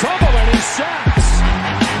 He's in trouble and he's sacked.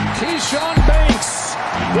 Keyshawn Banks,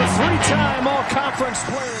 the 3-time all-conference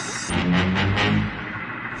player.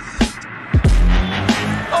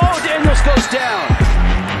 Oh, Daniels goes down.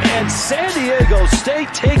 And San Diego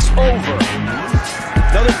State takes over.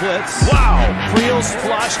 Another blitz. Wow. Creel's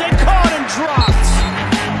flushed and caught and dropped.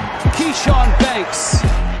 Keyshawn Banks.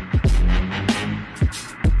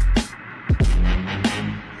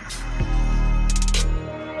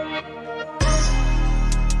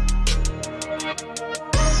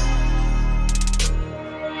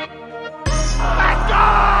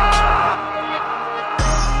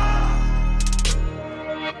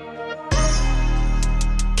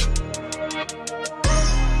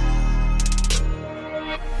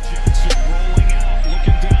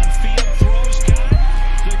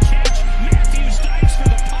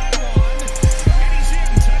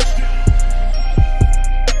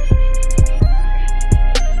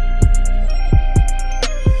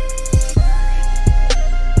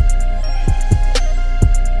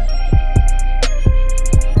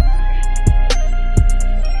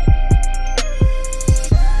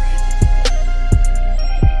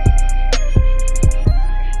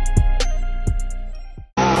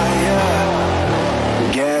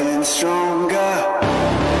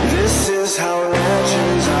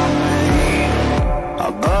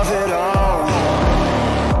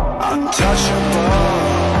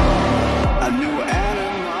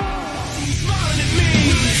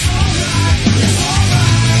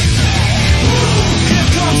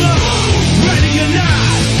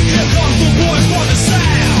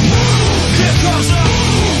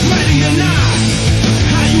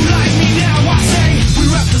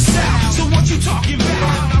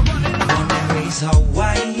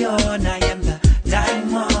 Hawai'i, I am the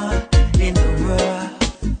diamond in the rough.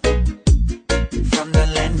 From the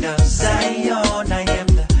land of Zion, I am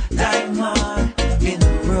the diamond in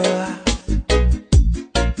the rough.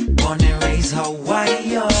 Born and raised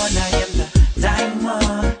Hawai'i, I am the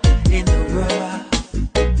diamond in the rough.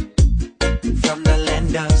 From the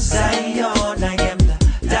land of Zion, I am the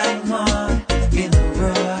diamond in the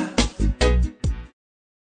rough.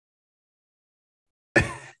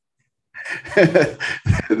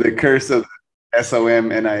 The curse of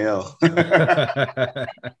SOMNIL.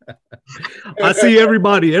 I see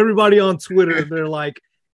everybody on Twitter. They're like,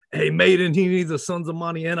 "Hey, Mayden, he needs a Sons of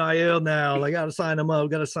Monty NIL now. I gotta sign him up.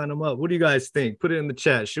 What do you guys think? Put it in the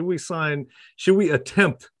chat. Should we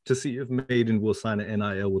attempt to see if Mayden will sign an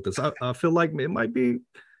NIL with us? I feel like it might be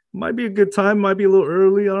a good time. Might be a little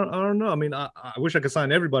early. I don't know. I mean, I wish I could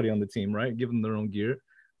sign everybody on the team, right? Give them their own gear.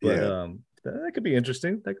 But Yeah. that could be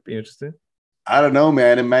interesting. I don't know,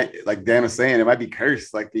 man. It might, like Dan was saying, it might be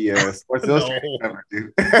cursed, like the Sports Illustrated cover,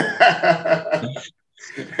 dude.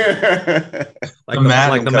 Like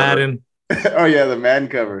the Madden. Oh yeah, the Madden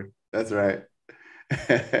cover. That's right.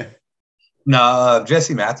 No,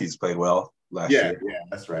 Jesse Matthews played well last year. Yeah,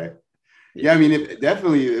 that's right. Yeah, I mean,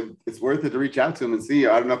 it's worth it to reach out to him and see.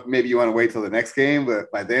 I don't know if maybe you want to wait till the next game,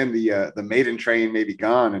 but by then the Mayden train may be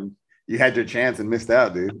gone and you had your chance and missed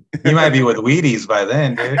out, dude. He might be with Wheaties by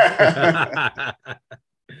then, dude.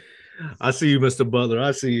 I see you, Mr. Butler.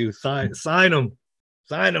 I see you. Sign him,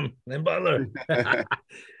 and Butler.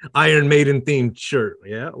 Iron Maiden themed shirt.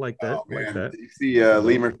 Yeah, like that. Oh, man. Like that. Did you see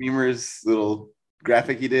Lemur Femur's little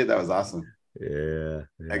graphic he did? That was awesome. Yeah.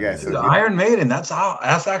 That guy. The Iron Maiden. That's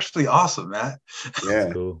actually awesome, Matt.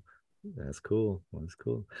 Yeah. That's cool.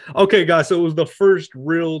 Okay, guys. So it was the first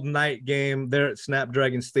real night game there at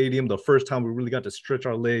Snapdragon Stadium. The first time we really got to stretch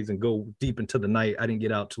our legs and go deep into the night. I didn't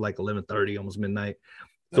get out to like 11:30, almost midnight.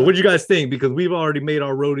 So what do you guys think? Because we've already made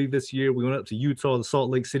our roadie this year. We went up to Utah, the Salt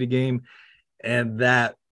Lake City game, and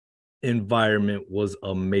that environment was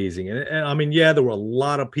amazing. And I mean, yeah, there were a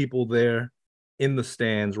lot of people there in the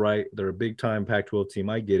stands, right? They're a big-time Pac-12 team.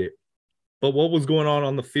 I get it. But what was going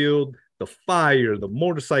on the field? The fire, the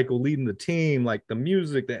motorcycle leading the team, like the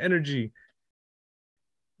music, the energy.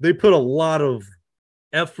 They put a lot of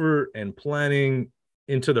effort and planning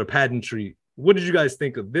into their pageantry. What did you guys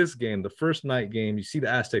think of this game, the first night game? You see the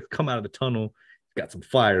Aztecs come out of the tunnel, got some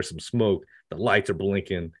fire, some smoke, the lights are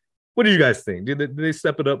blinking. What did you guys think? Did they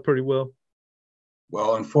step it up pretty well?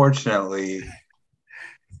 Well, unfortunately,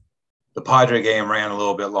 the Padre game ran a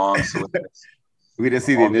little bit long, so we didn't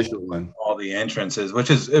see the initial one. All the entrances,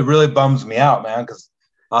 it really bums me out, man, because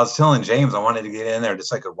I was telling James I wanted to get in there just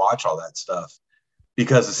so I could watch all that stuff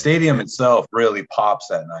because the stadium itself really pops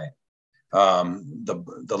that night.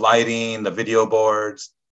 The lighting, the video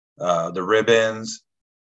boards, the ribbons.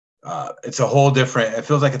 It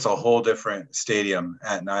feels like it's a whole different stadium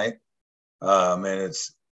at night. And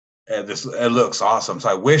it looks awesome. So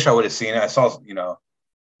I wish I would have seen it. I saw,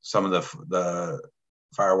 some of the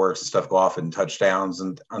fireworks and stuff go off and touchdowns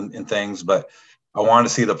and things, but I want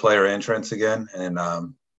to see the player entrance again. And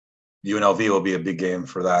UNLV will be a big game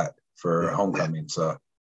for that, for homecoming. So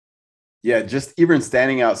Yeah, just even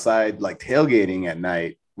standing outside, like tailgating at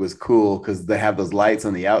night was cool because they have those lights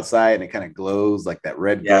on the outside and it kind of glows like that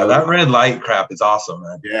red Yeah, glow. that red light crap is awesome,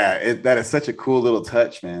 man. Yeah, that is such a cool little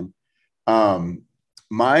touch, man.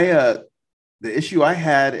 My the issue I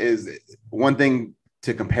had is one thing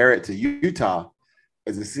to compare it to Utah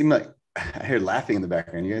is it seemed like I hear laughing in the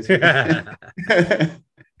background. You guys hear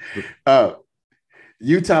that?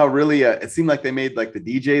 Utah really, it seemed like they made like the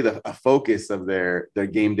DJ a focus of their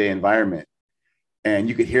game day environment, and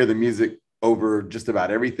you could hear the music over just about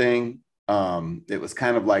everything. It was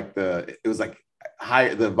kind of like it was like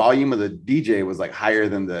high. The volume of the DJ was like higher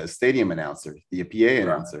than the stadium announcer, the PA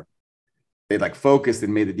announcer. They like focused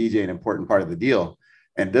and made the DJ an important part of the deal.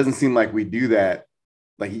 And it doesn't seem like we do that.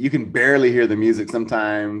 Like you can barely hear the music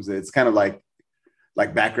sometimes. It's kind of like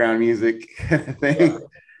background music thing.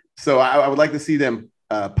 So I would like to see them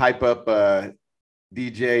pipe up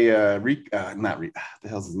DJ the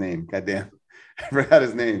hell's his name? Goddamn, I forgot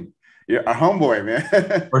his name. Our homeboy,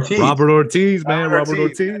 man. Ortiz. Robert Ortiz, man. Robert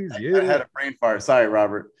Ortiz. Yeah, I had a brain fart. Sorry,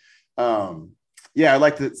 Robert. Yeah, I'd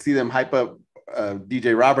like to see them hype up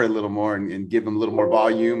DJ Robert a little more and give him a little more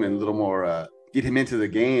volume and a little more get him into the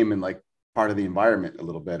game and like part of the environment a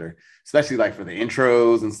little better, especially like for the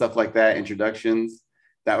intros and stuff like that, introductions.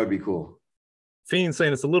 That would be cool. Fiend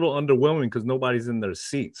saying it's a little underwhelming because nobody's in their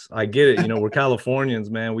seats. I get it. You know, we're Californians,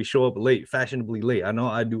 man. We show up late, fashionably late. I know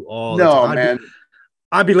I do all the time. Man.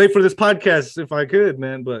 I'd be late for this podcast if I could,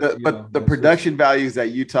 man. But the production values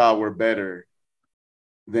at Utah were better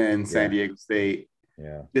than San Diego State.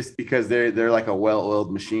 Yeah. Just because they're like a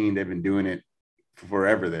well-oiled machine. They've been doing it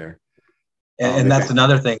forever there. And that's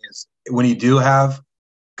another thing is when you do have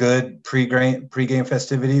good pregame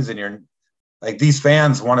festivities and you're like these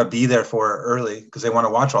fans want to be there for it early because they want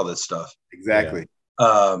to watch all this stuff. Exactly.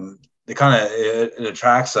 They kind of it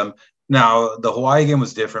attracts them. Now the Hawaii game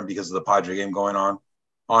was different because of the Padre game going on.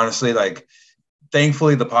 Honestly, like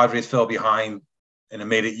thankfully the Padres fell behind and it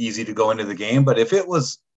made it easy to go into the game. But if it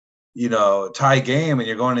was, you know, tie game and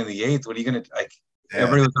you're going in the eighth, what are you gonna like? Yeah.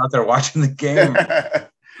 Everybody was out there watching the game.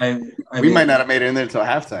 We might not have made it in there until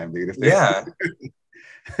halftime, dude.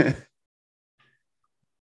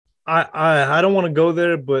 I don't want to go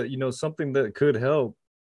there, but you know, something that could help.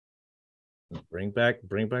 Bring back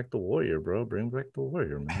the Warrior, bro. Bring back the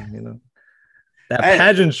Warrior, man. You know, that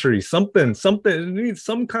pageantry, something. It needs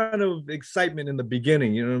some kind of excitement in the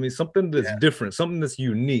beginning. You know what I mean? Something that's different, something that's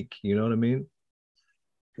unique. You know what I mean?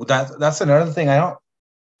 Well, that's another thing. I don't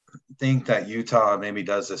think that Utah maybe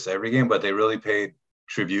does this every game, but they really paid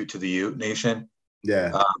tribute to the Ute Nation.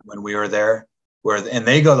 Yeah. When we were there, and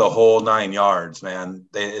they go the whole 9 yards, man.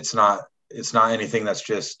 It's not anything that's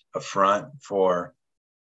just a front for,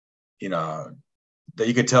 you know, that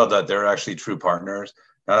you could tell that they're actually true partners.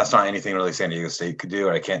 Now that's not anything really San Diego State could do.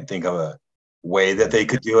 I can't think of a way that they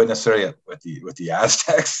could do it necessarily with the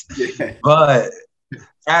Aztecs, but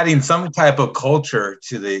adding some type of culture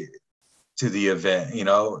to the event, you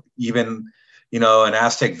know, even, you know, an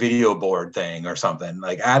Aztec video board thing or something,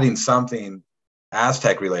 like adding something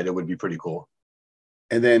Aztec related would be pretty cool.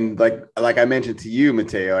 And then like I mentioned to you,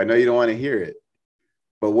 Mateo, I know you don't want to hear it,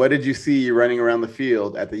 but what did you see running around the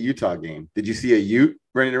field at the Utah game? Did you see a Ute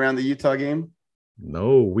running around the Utah game?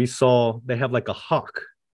 No, we saw they have like a hawk.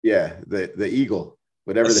 Yeah, the eagle,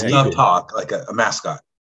 whatever a the stuffed hawk, like a mascot.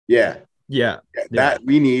 Yeah. That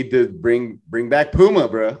we need to bring back Puma,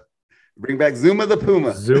 bro. Bring back Zuma the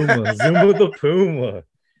Puma. Zuma the Puma.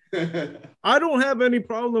 I don't have any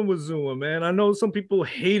problem with Zuma, man. I know some people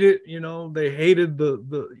hate it. You know, they hated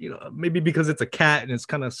the you know, maybe because it's a cat and it's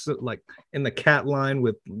kind of like in the cat line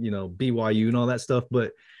with, you know, BYU and all that stuff.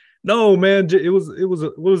 But no, man, it was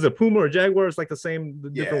what was it, Puma or Jaguar? It's like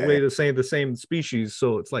the different way to say the same species.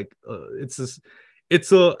 So it's like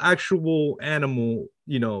it's a actual animal,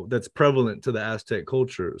 you know, that's prevalent to the Aztec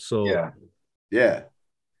culture. So yeah.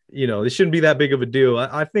 You know, it shouldn't be that big of a deal.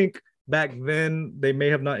 I think back then they may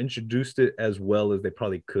have not introduced it as well as they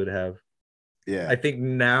probably could have. Yeah. I think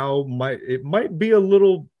now it might be a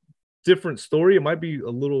little different story. It might be a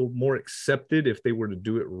little more accepted if they were to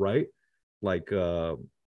do it right. Like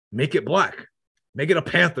make it black, make it a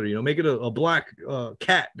panther, you know, make it a black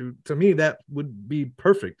cat. Dude, to me, that would be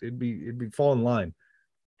perfect. It'd be fall in line.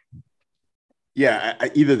 Yeah,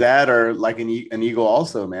 either that or like an eagle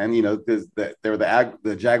also, man, you know, because there were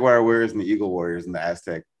the Jaguar warriors and the Eagle warriors in the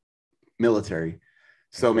Aztec military.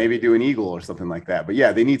 So maybe do an eagle or something like that. But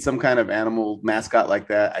yeah, they need some kind of animal mascot like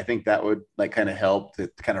that. I think that would like kind of help to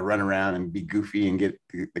kind of run around and be goofy and get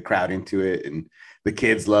the crowd into it. And the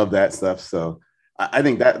kids love that stuff. So I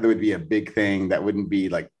think that would be a big thing that wouldn't be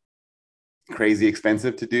like crazy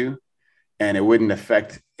expensive to do. and it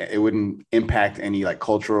wouldn't impact any like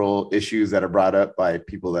cultural issues that are brought up by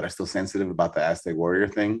people that are still sensitive about the Aztec Warrior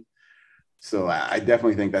thing. So I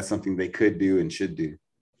definitely think that's something they could do and should do.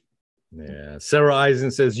 Yeah. Sarah Eisen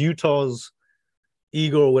says Utah's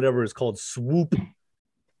Eagle or whatever is called Swoop.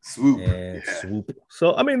 Yeah. Swoop.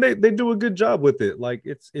 So I mean, they do a good job with it. Like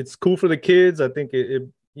it's cool for the kids. I think it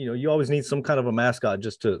you always need some kind of a mascot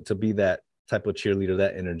just to be that type of cheerleader,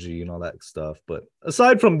 that energy and all that stuff. But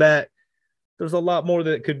aside from that, there's a lot more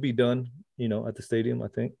that could be done, at the stadium, I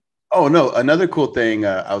think. Oh no, another cool thing.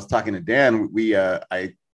 I was talking to Dan.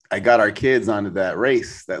 I got our kids onto that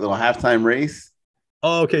race, that little halftime race.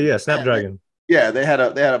 Oh, okay, yeah, Snapdragon. Yeah, they had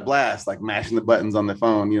a blast, like mashing the buttons on the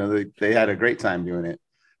phone. They had a great time doing it.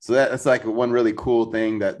 So that's like one really cool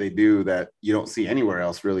thing that they do that you don't see anywhere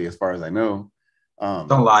else, really, as far as I know.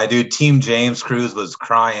 Don't lie, dude. Team James Cruz was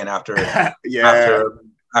crying after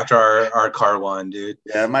after our car won, dude.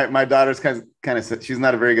 Yeah, my daughter's kind of she's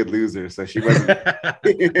not a very good loser, so she wasn't.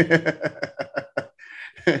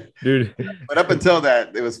 Dude, but up until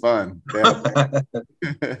that, it was fun.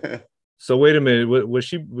 Yeah. So wait a minute, was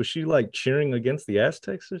she like cheering against the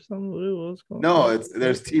Aztecs or something? What was going on?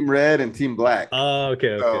 There's Team Red and Team Black. Oh,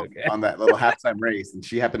 okay. On that little halftime race, and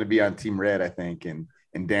she happened to be on Team Red, I think, and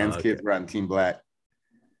Dan's kids were on Team Black.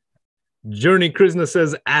 Journey Krishna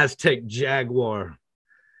says Aztec Jaguar.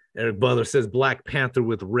 Eric Butler says Black Panther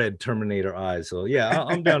with red Terminator eyes. So yeah,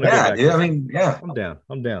 I'm down to go back. Dude, I mean, yeah,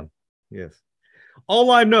 I'm down. Yes.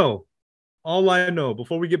 All I know,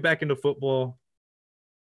 before we get back into football,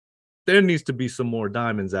 there needs to be some more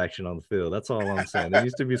Diamonds action on the field. That's all I'm saying. There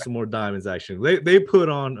needs to be some more Diamonds action. They put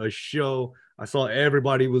on a show. I saw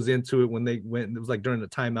everybody was into it when they went. It was like during the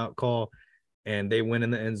timeout call, and they went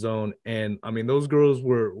in the end zone. And I mean, those girls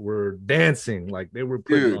were dancing, like they were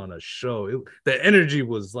putting on a show. The energy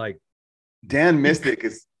was like. Dan missed it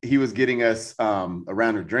because he was getting us a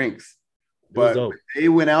round of drinks. But they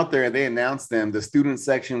went out there and they announced them. The student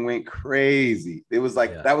section went crazy. It was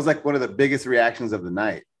like that was like one of the biggest reactions of the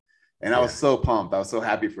night. And I was so pumped. I was so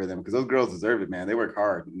happy for them because those girls deserved it, man. They worked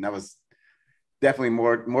hard. And that was definitely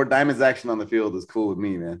more Diamonds action on the field is cool with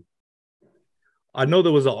me, man. I know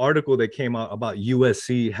there was an article that came out about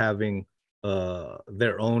USC having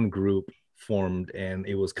their own group formed, and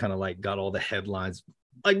it was kind of like got all the headlines.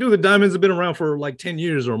 Like, dude, the Diamonds have been around for like 10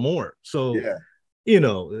 years or more. So,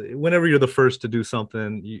 whenever you're the first to do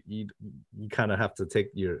something, you kind of have to take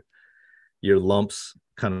your lumps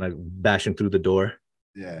kind of bashing through the door.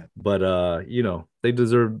 Yeah. But they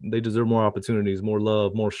deserve more opportunities, more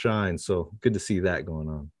love, more shine. So good to see that going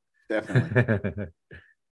on. Definitely.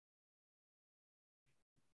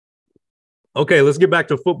 Okay, let's get back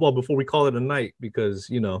to football before we call it a night because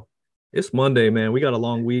it's Monday, man. We got a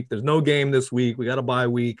long week. There's no game this week. We got a bye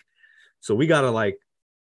week. So we gotta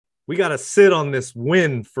sit on this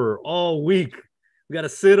win for all week. We gotta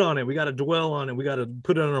sit on it. We gotta dwell on it. We gotta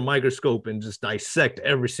put it under a microscope and just dissect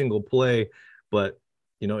every single play. But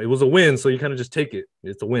it was a win, so you kind of just take it.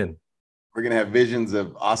 It's a win. We're gonna have visions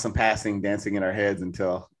of awesome passing dancing in our heads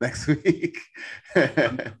until next week.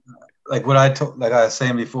 Like I was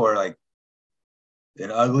saying before, like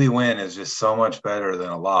an ugly win is just so much better than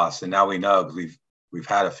a loss, and now we know because we've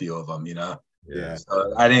had a few of them. Yeah.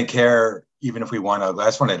 So I didn't care even if we won ugly. I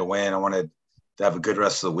just wanted to win. I wanted to have a good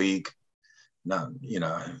rest of the week. No,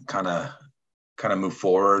 kind of move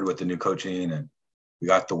forward with the new coaching, and we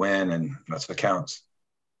got the win, and that's what counts.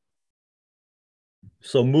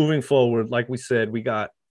 So moving forward, like we said, we got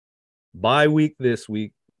bye week this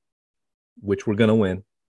week, which we're going to win.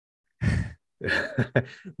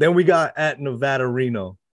 Then we got at Nevada,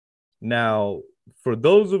 Reno. Now, for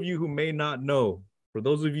those of you who may not know, for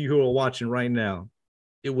those of you who are watching right now,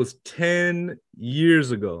 it was 10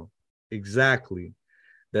 years ago exactly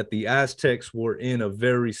that the Aztecs were in a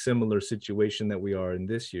very similar situation that we are in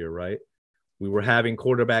this year, right? We were having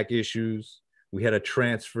quarterback issues. We had a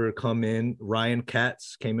transfer come in. Ryan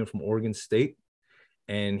Katz came in from Oregon State,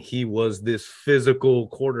 and he was this physical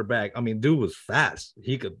quarterback. I mean, dude was fast.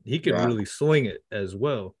 He could really sling it as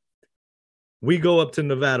well. We go up to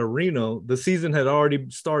Nevada, Reno. The season had already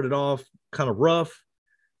started off kind of rough.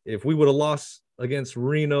 If we would have lost against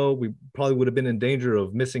Reno, we probably would have been in danger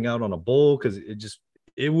of missing out on a bowl because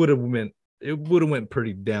it would have went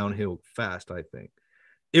pretty downhill fast, I think.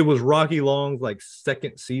 It was Rocky Long's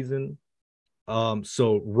second season.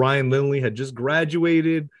 So Ryan Lindley had just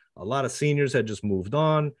graduated. A lot of seniors had just moved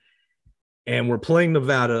on, and we're playing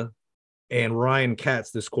Nevada, and Ryan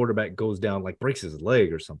Katz, this quarterback, goes down, breaks his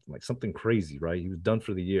leg or something crazy, right? He was done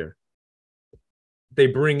for the year. They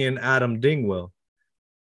bring in Adam Dingwell.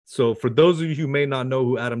 So for those of you who may not know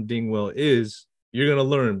who Adam Dingwell is, You're going to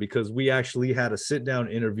learn because we actually had a sit-down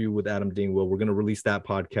interview with Adam Dingwell. We're going to release that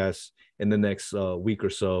podcast in the next week or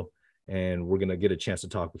so, and we're going to get a chance to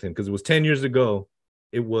talk with him because it was 10 years ago.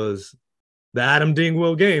 It was the Adam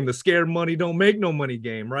Dingwell game, the scared money don't make no money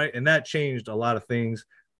game, right? And that changed a lot of things.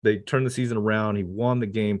 They turned the season around. He won the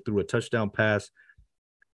game through a touchdown pass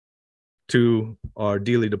to our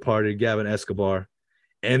dearly departed Gavin Escobar,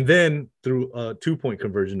 and then through a 2-point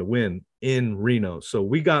conversion to win in Reno. So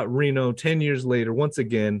we got Reno 10 years later, once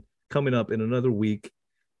again, coming up in another week.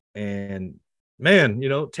 And man,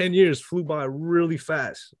 10 years flew by really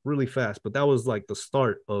fast. But that was like the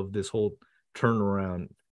start of this whole turnaround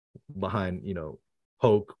behind,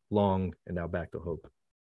 Hoke, Long, and now back to Hoke.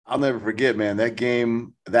 I'll never forget, man, that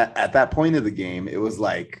game, that at that point of the game, it was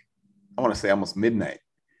like, I want to say almost midnight.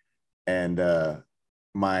 And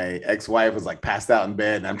my ex-wife was like passed out in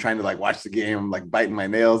bed, and I'm trying to like watch the game, like biting my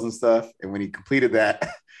nails and stuff. And when he completed that,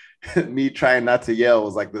 me trying not to yell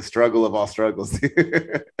was like the struggle of all struggles.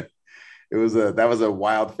 That was a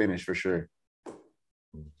wild finish for sure.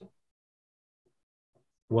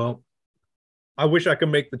 Well, I wish I could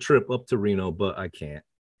make the trip up to Reno, but I can't.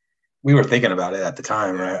 We were thinking about it at the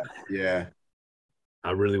time, right? Yeah.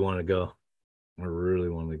 I really want to go.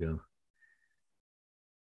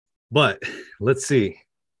 But let's see.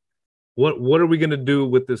 What are we gonna do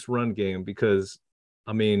with this run game? Because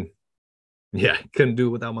I mean, yeah, couldn't do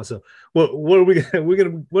it without myself. What are we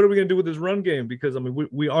gonna do with this run game? Because I mean,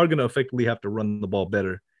 we are gonna effectively have to run the ball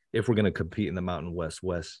better if we're gonna compete in the Mountain West.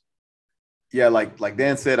 Yeah, like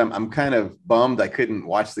Dan said, I'm kind of bummed I couldn't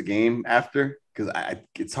watch the game after because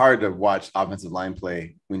it's hard to watch offensive line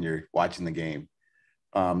play when you're watching the game.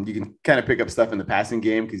 You can kind of pick up stuff in the passing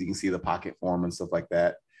game because you can see the pocket form and stuff like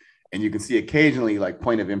that. And you can see occasionally like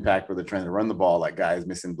point of impact where they're trying to run the ball, like guys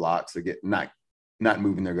missing blocks or not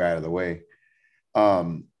moving their guy out of the way.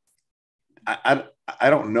 I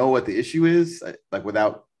don't know what the issue is, like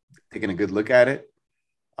without taking a good look at it.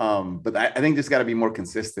 But I think just got to be more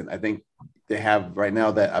consistent. I think they have right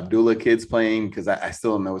now that Abdullah kid's playing because I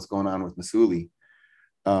still don't know what's going on with Masuli.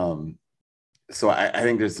 So I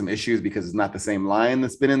think there's some issues because it's not the same line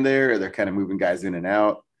that's been in there. They're kind of moving guys in and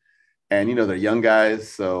out. And, they're young guys.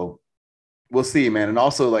 So we'll see, man. And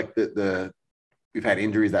also like we've had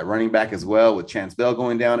injuries at running back as well with Chance Bell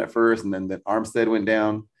going down at first. And then Armstead went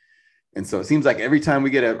down. And so it seems like every time we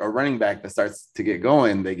get a running back that starts to get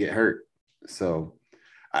going, they get hurt. So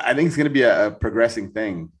I think it's going to be a progressing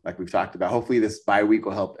thing. Like we've talked about, hopefully this bye week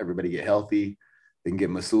will help everybody get healthy. They can get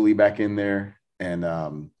Masuli back in there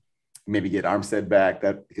and maybe get Armstead back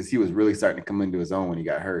because he was really starting to come into his own when he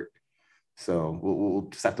got hurt. So we'll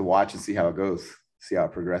just have to watch and see how it goes, see how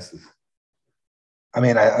it progresses. I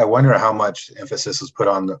mean, I wonder how much emphasis was put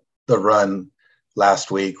on the run last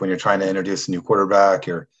week when you're trying to introduce a new quarterback.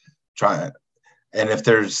 You're trying, and if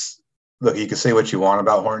look, you can say what you want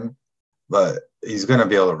about Horton, but he's going to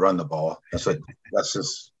be able to run the ball. That's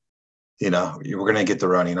just, we're going to get the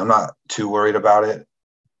running. I'm not too worried about it.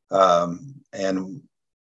 And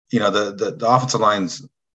the offensive line's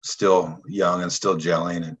still young and still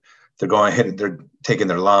gelling, and they're taking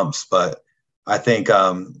their lumps, but I think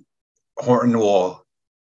Horton will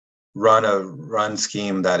run a run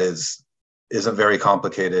scheme that isn't very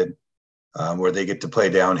complicated, where they get to play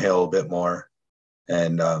downhill a bit more.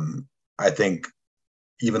 And I think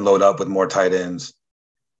even load up with more tight ends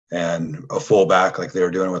and a fullback like they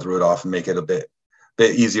were doing with Rudolph and make it a bit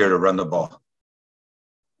easier to run the ball.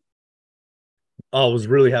 I was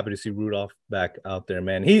really happy to see Rudolph back out there,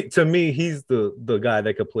 man. To me, he's the guy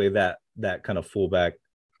that could play that kind of fullback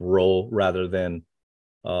role rather than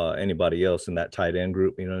anybody else in that tight end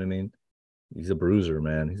group. You know what I mean? He's a bruiser,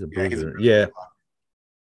 man. He's a bruiser. Yeah.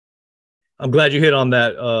 I'm glad you hit on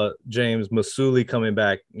that, James. Masuli coming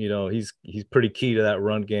back. He's pretty key to that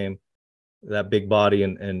run game, that big body,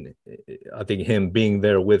 and I think him being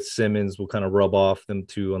there with Simmons will kind of rub off them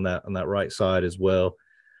too on that right side as well.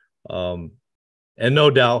 And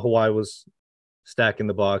no doubt Hawai'i was stacking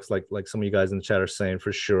the box, like some of you guys in the chat are saying,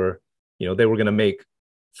 for sure. They were going to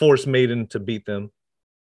force Mayden to beat them.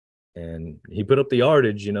 And he put up the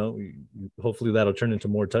yardage, hopefully that'll turn into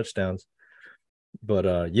more touchdowns.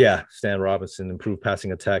 But yeah, Stan Robinson, improved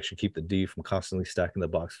passing attack, should keep the D from constantly stacking the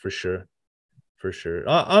box for sure. For sure.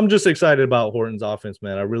 I'm just excited about Horton's offense,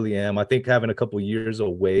 man. I really am. I think having a couple years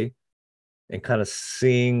away and kind of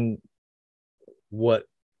seeing what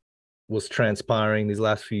was transpiring these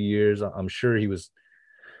last few years, I'm sure he was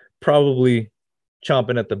probably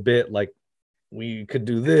chomping at the bit, like, we could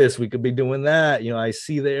do this, we could be doing that. I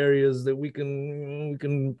see the areas that we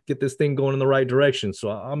can get this thing going in the right direction. So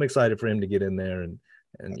I'm excited for him to get in there. And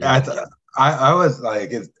I I was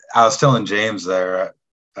like, I was telling James there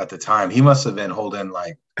at the time, he must have been holding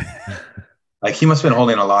like he must have been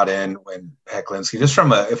holding a lot in when Hecklinski, just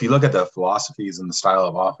from if you look at the philosophies and the style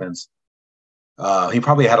of offense, he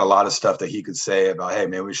probably had a lot of stuff that he could say about, hey,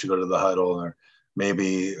 maybe we should go to the huddle, or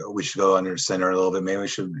maybe we should go under center a little bit. Maybe we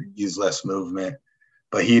should use less movement.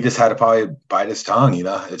 But he just had to probably bite his tongue.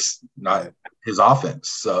 It's not his offense.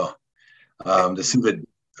 So to see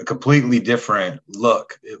a completely different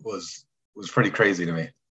look, it was pretty crazy to me.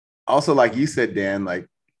 Also, like you said, Dan, like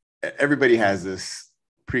everybody has this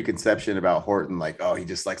preconception about Horton, like, oh, he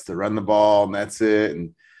just likes to run the ball and that's it.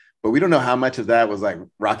 But we don't know how much of that was like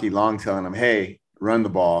Rocky Long telling him, hey, run the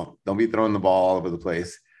ball. Don't be throwing the ball all over the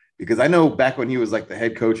place. Because I know back when he was like the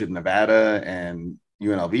head coach of Nevada and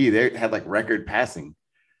UNLV, they had like record passing.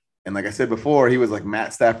 And like I said before, he was like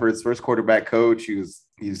Matt Stafford's first quarterback coach.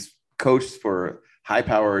 He's coached for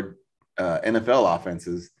high-powered NFL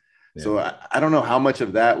offenses. Yeah. So I don't know how much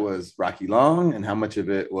of that was Rocky Long and how much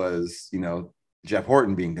of it was, Jeff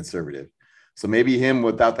Horton being conservative. So maybe him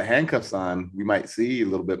without the handcuffs on, we might see a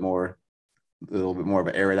little bit more of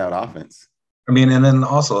an air it out offense. I mean, and then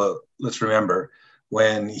also let's remember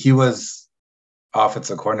when he was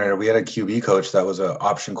offensive coordinator, we had a QB coach that was an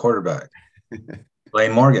option quarterback.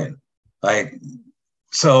 Lane Morgan.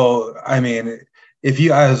 So I mean,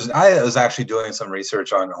 I was actually doing some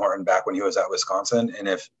research on Horton back when he was at Wisconsin, and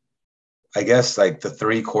if I guess like the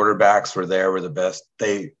three quarterbacks were the best.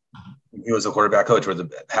 He was a quarterback coach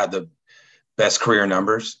had the best career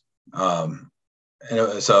numbers, so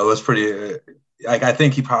it was pretty. I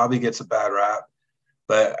think he probably gets a bad rap,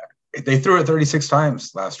 but they threw it 36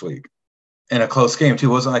 times last week in a close game too.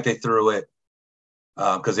 It wasn't like they threw it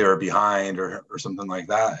because they were behind or something like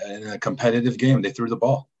that. In a competitive game, they threw the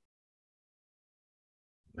ball.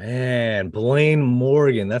 Man, Blaine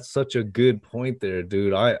Morgan, that's such a good point there,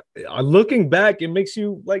 dude. I looking back, it makes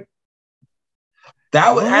you like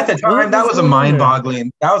that was at the time. That was a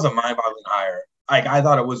mind-boggling. That was a mind-boggling hire. I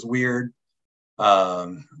thought it was weird.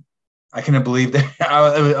 I couldn't believe that.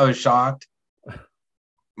 I was shocked.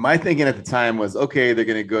 My thinking at the time was, okay, they're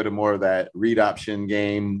going to go to more of that read option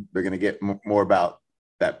game. They're going to get more about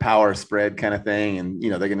that power spread kind of thing. And,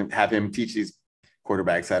 they're going to have him teach these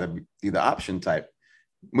quarterbacks how to do the option type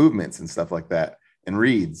movements and stuff like that and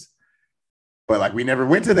reads. But like, we never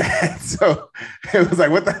went to that. So it was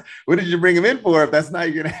like, what did you bring him in for if that's not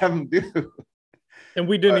you're going to have him do? And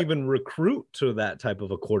we didn't even recruit to that type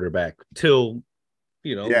of a quarterback till,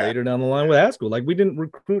 later down the line with Haskell. Like, we didn't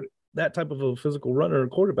recruit that type of a physical runner or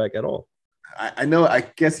quarterback at all. I know, I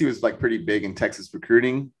guess he was like pretty big in Texas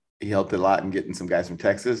recruiting. He helped a lot in getting some guys from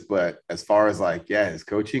Texas, but as far as his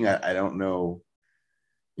coaching, I don't know,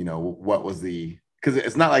 what was because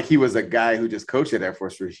it's not like he was a guy who just coached at Air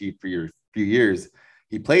Force for a few years.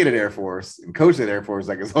 He played at Air Force and coached at Air Force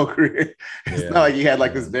like his whole career. It's not like he had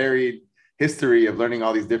like this varied history of learning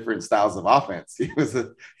all these different styles of offense. He was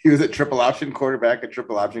a triple option quarterback, a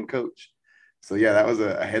triple option coach. So yeah, that was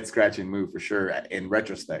a head scratching move for sure in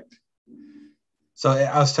retrospect. So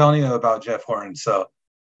I was telling you about Jeff Horton. So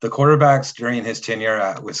the quarterbacks during his tenure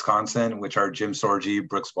at Wisconsin, which are Jim Sorgi,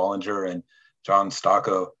 Brooks Bollinger, and John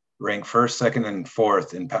Stocco, ranked first, second, and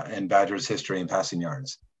fourth in Badgers history in passing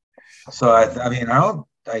yards. So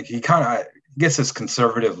he kind of gets this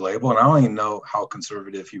conservative label, and I don't even know how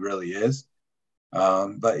conservative he really is.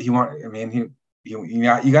 But you got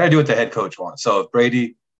to do what the head coach wants. So if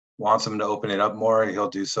Brady wants him to open it up more, he'll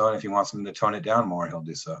do so. And if he wants him to tone it down more, he'll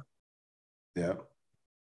do so. Yeah.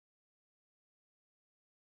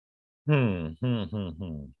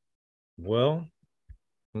 Well,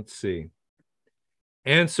 let's see.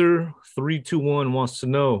 Answer 321 wants to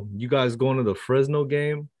know, you guys going to the Fresno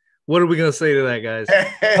game? What are we going to say to that, guys?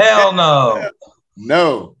 Hell no.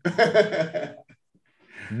 No.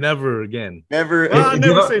 Never again. Never.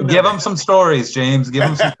 Give them some stories, James. Give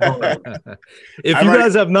them some stories. If you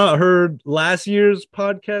guys have not heard last year's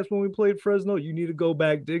podcast when we played Fresno, you need to go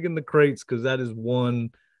back, dig in the crates, because that is one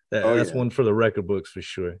that's one for the record books for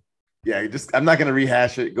sure. Yeah, I'm not going to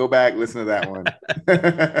rehash it. Go back, listen to that one.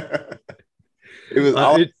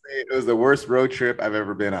 It was the worst road trip I've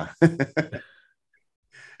ever been on.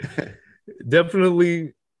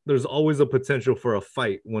 Definitely, there's always a potential for a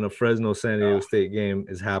fight when a Fresno San Diego State game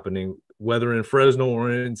is happening, whether in Fresno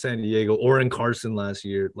or in San Diego or in Carson last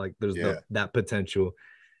year. Like, there's that potential.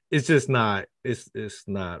 It's just not. It's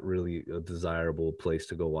not really a desirable place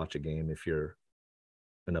to go watch a game if you're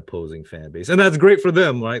an opposing fan base, and that's great for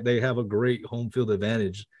them, right? They have a great home field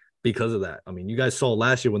advantage because of that. I mean, you guys saw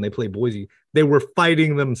last year when they played Boise, they were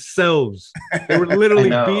fighting themselves. They were literally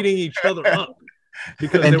beating each other up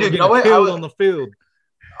because they were getting killed on the field.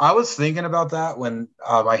 I was thinking about that when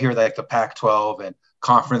I hear like the Pac-12 and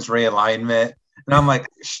conference realignment, and I'm like,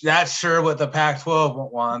 that's sure what the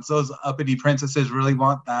Pac-12 wants. Those uppity princesses really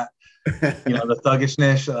want that. The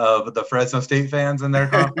thuggishness of the Fresno State fans in their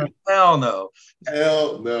conference. Hell no.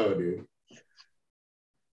 Hell no, dude.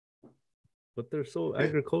 But they're so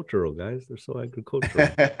agricultural, guys. They're so agricultural.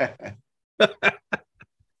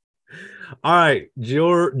 All right.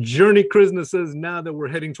 Your Journey Krishna says, now that we're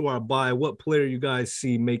heading to our bye, what player you guys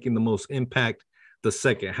see making the most impact the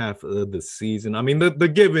second half of the season? I mean, the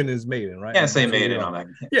given is Mayden, right? Can't say Mayden on that.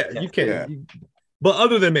 Yeah, you can. Yeah. But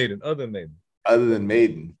other than Mayden.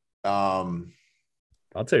 I'll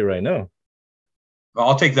tell you right now.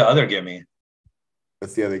 I'll take the other gimme.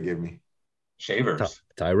 What's the other gimme? Shavers.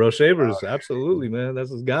 Tyrell Shavers. Absolutely, man.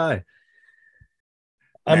 That's his guy.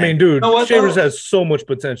 I mean, dude, Shavers has so much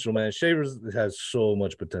potential, man. Shavers has so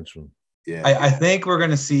much potential. Yeah. I think we're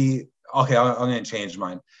going to see – okay, I'm going to change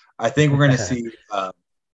mine. I think we're going to see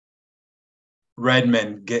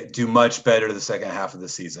Redmond do much better the second half of the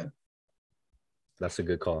season. That's a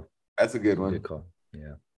good call. That's a good one. Good call.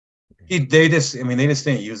 Yeah. They just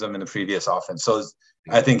didn't use him in the previous offense. So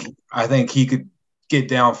I think he could get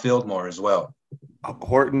downfield more as well.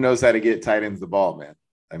 Horton knows how to get tight ends the ball, man.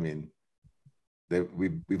 I mean,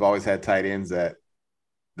 we've always had tight ends that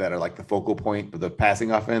are like the focal point of the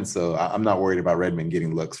passing offense. So I'm not worried about Redmond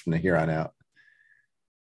getting looks from here on out.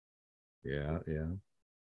 Yeah.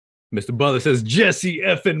 Mr. Butler says Jesse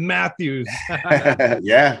effing Matthews.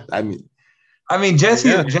 Yeah, I mean Jesse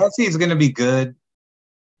is going to be good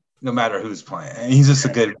no matter who's playing. And he's just a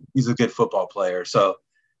good football player. So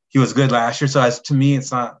he was good last year. So to me,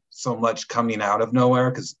 it's not so much coming out of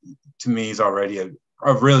nowhere, because to me he's already a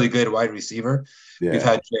really good wide receiver. Yeah. We've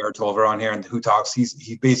had Jared Tolver on here, and who talks.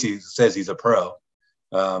 He basically says he's a pro.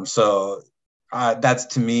 So that's,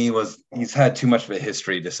 to me, he's had too much of a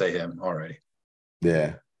history to say him already.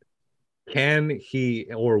 Yeah. Can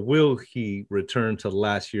he or will he return to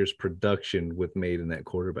last year's production with Mayden at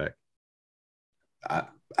quarterback?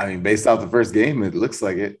 I mean, based off the first game, it looks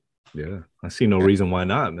like it. Yeah, I see no reason why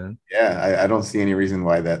not, man. Yeah, I don't see any reason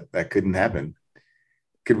why that couldn't happen.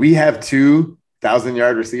 Could we have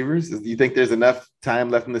 2,000-yard receivers? Do you think there's enough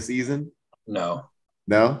time left in the season? No.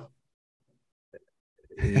 Yeah,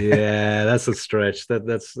 that's a stretch.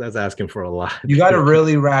 That's asking for a lot. You got to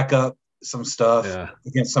really rack up some stuff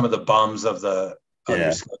against some of the bums of your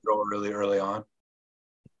schedule really early on.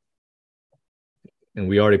 And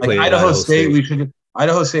we already played Idaho State. We should have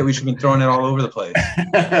been throwing it all over the place.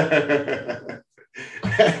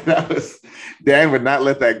 Dan would not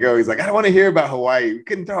let that go. He's like, I don't want to hear about Hawaii. We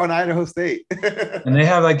couldn't throw in Idaho State. And they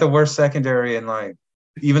have like the worst secondary, and like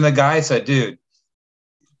even the guy said, dude,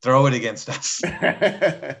 throw it against us.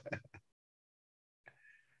 I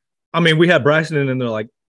mean, we had Bryson in there like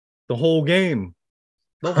the whole game.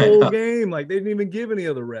 Like they didn't even give any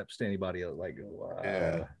other reps to anybody else. Like, wow.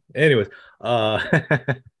 Yeah. Anyways,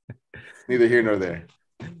 neither here nor there.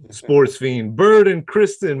 Sports Fiend, Bird and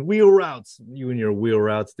Kristen, wheel routes. You and your wheel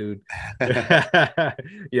routes, dude.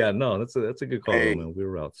 Yeah, no, that's a good call, man. Wheel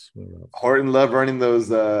routes. Horton loved running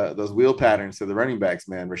those wheel patterns to the running backs,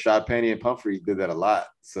 man. Rashad Penny and Pumphrey did that a lot.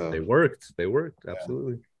 So they worked.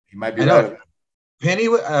 Absolutely. He might be right. Penny.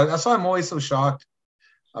 That's why I'm always so shocked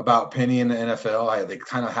about Penny in the NFL. They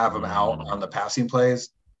kind of have him out on the passing plays.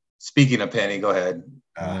 Speaking of Penny, go ahead.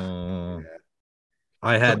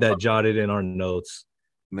 I had that jotted in our notes.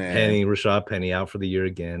 Man. Rashad Penny out for the year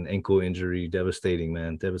again. Ankle injury, devastating,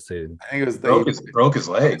 man. Devastating. I think it was broke his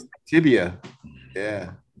leg. Tibia.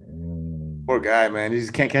 Yeah. Poor guy, man. He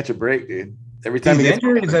just can't catch a break, dude. Every time these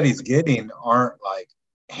injuries that he's getting aren't like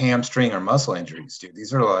hamstring or muscle injuries, dude.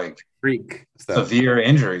 These are like freak stuff. Severe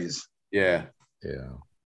injuries. Yeah.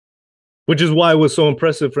 Which is why it was so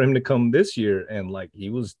impressive for him to come this year, and like he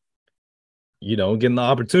was, getting the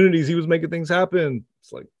opportunities. He was making things happen.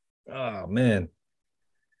 It's like, oh man.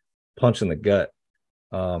 Punch in the gut.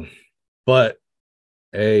 But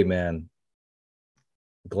hey, man,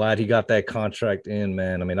 glad he got that contract in,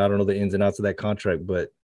 man. I mean, I don't know the ins and outs of that contract,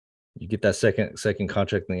 but you get that second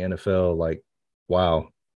contract in the NFL, like, wow.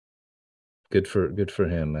 Good for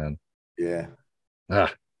him, man. Yeah.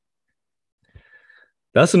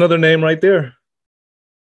 That's another name right there.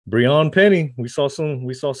 Breon Penny. We saw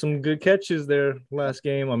some good catches there last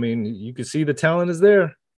game. I mean, you can see the talent is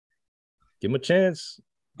there. Give him a chance.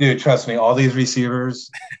 Dude, trust me, all these receivers,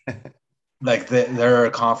 like their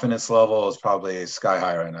confidence level is probably sky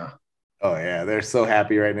high right now. Oh, yeah. They're so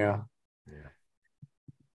happy right now. Yeah.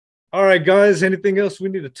 All right, guys. Anything else we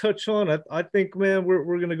need to touch on? I think, man,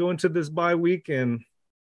 we're going to go into this bye week and,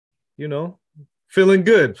 Feeling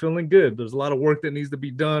good. There's a lot of work that needs to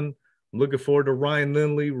be done. I'm looking forward to Ryan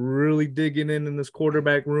Lindley really digging in this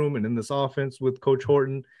quarterback room and in this offense with Coach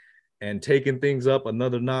Horton and taking things up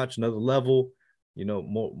another notch, another level. You know,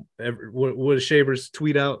 what does Shavers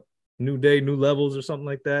tweet out? New day, new levels or something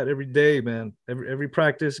like that. Every day, man. Every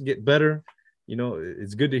practice, get better. You know,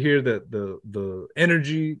 it's good to hear that the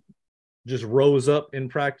energy just rose up in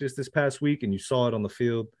practice this past week, and you saw it on the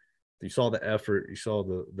field. You saw the effort. You saw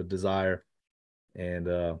the desire. And,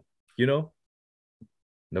 you know,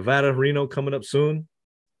 Nevada, Reno coming up soon.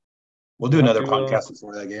 We'll do another podcast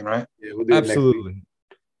before that game, right? Yeah, we'll do it next week.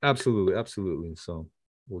 Absolutely. So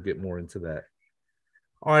we'll get more into that.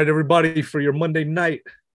 All right, everybody, for your Monday night,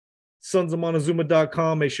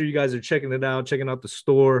 sonsofmontezuma.com. Make sure you guys are checking it out, checking out the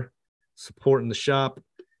store, supporting the shop.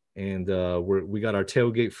 And we got our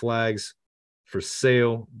tailgate flags for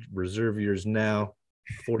sale. Reserve yours now,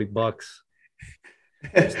 $40.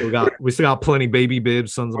 We still got plenty baby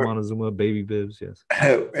bibs, Sons of Montezuma baby bibs. Yes,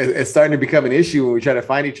 it's starting to become an issue when we try to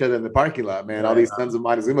find each other in the parking lot, man. All these Sons of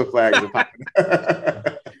Montezuma flags are popping.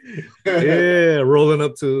 Yeah, rolling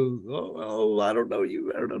up to I don't know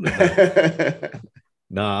you. I don't know.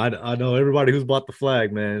 Nah, I know everybody who's bought the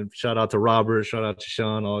flag, man. Shout out to Robert, shout out to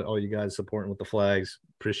Sean, all you guys supporting with the flags.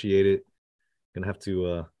 Appreciate it. Gonna have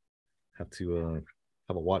to have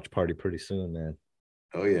a watch party pretty soon, man.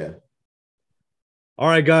 Oh yeah. All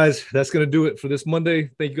right, guys, that's going to do it for this Monday.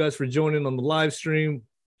 Thank you guys for joining on the live stream.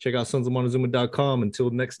 Check out sonsofmontezuma.com. Until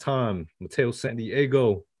next time, Mateo San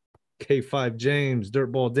Diego, K5 James,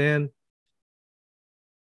 Dirtball Dan.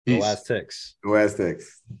 Go Aztecs. Go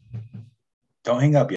Aztecs. Don't hang up yet.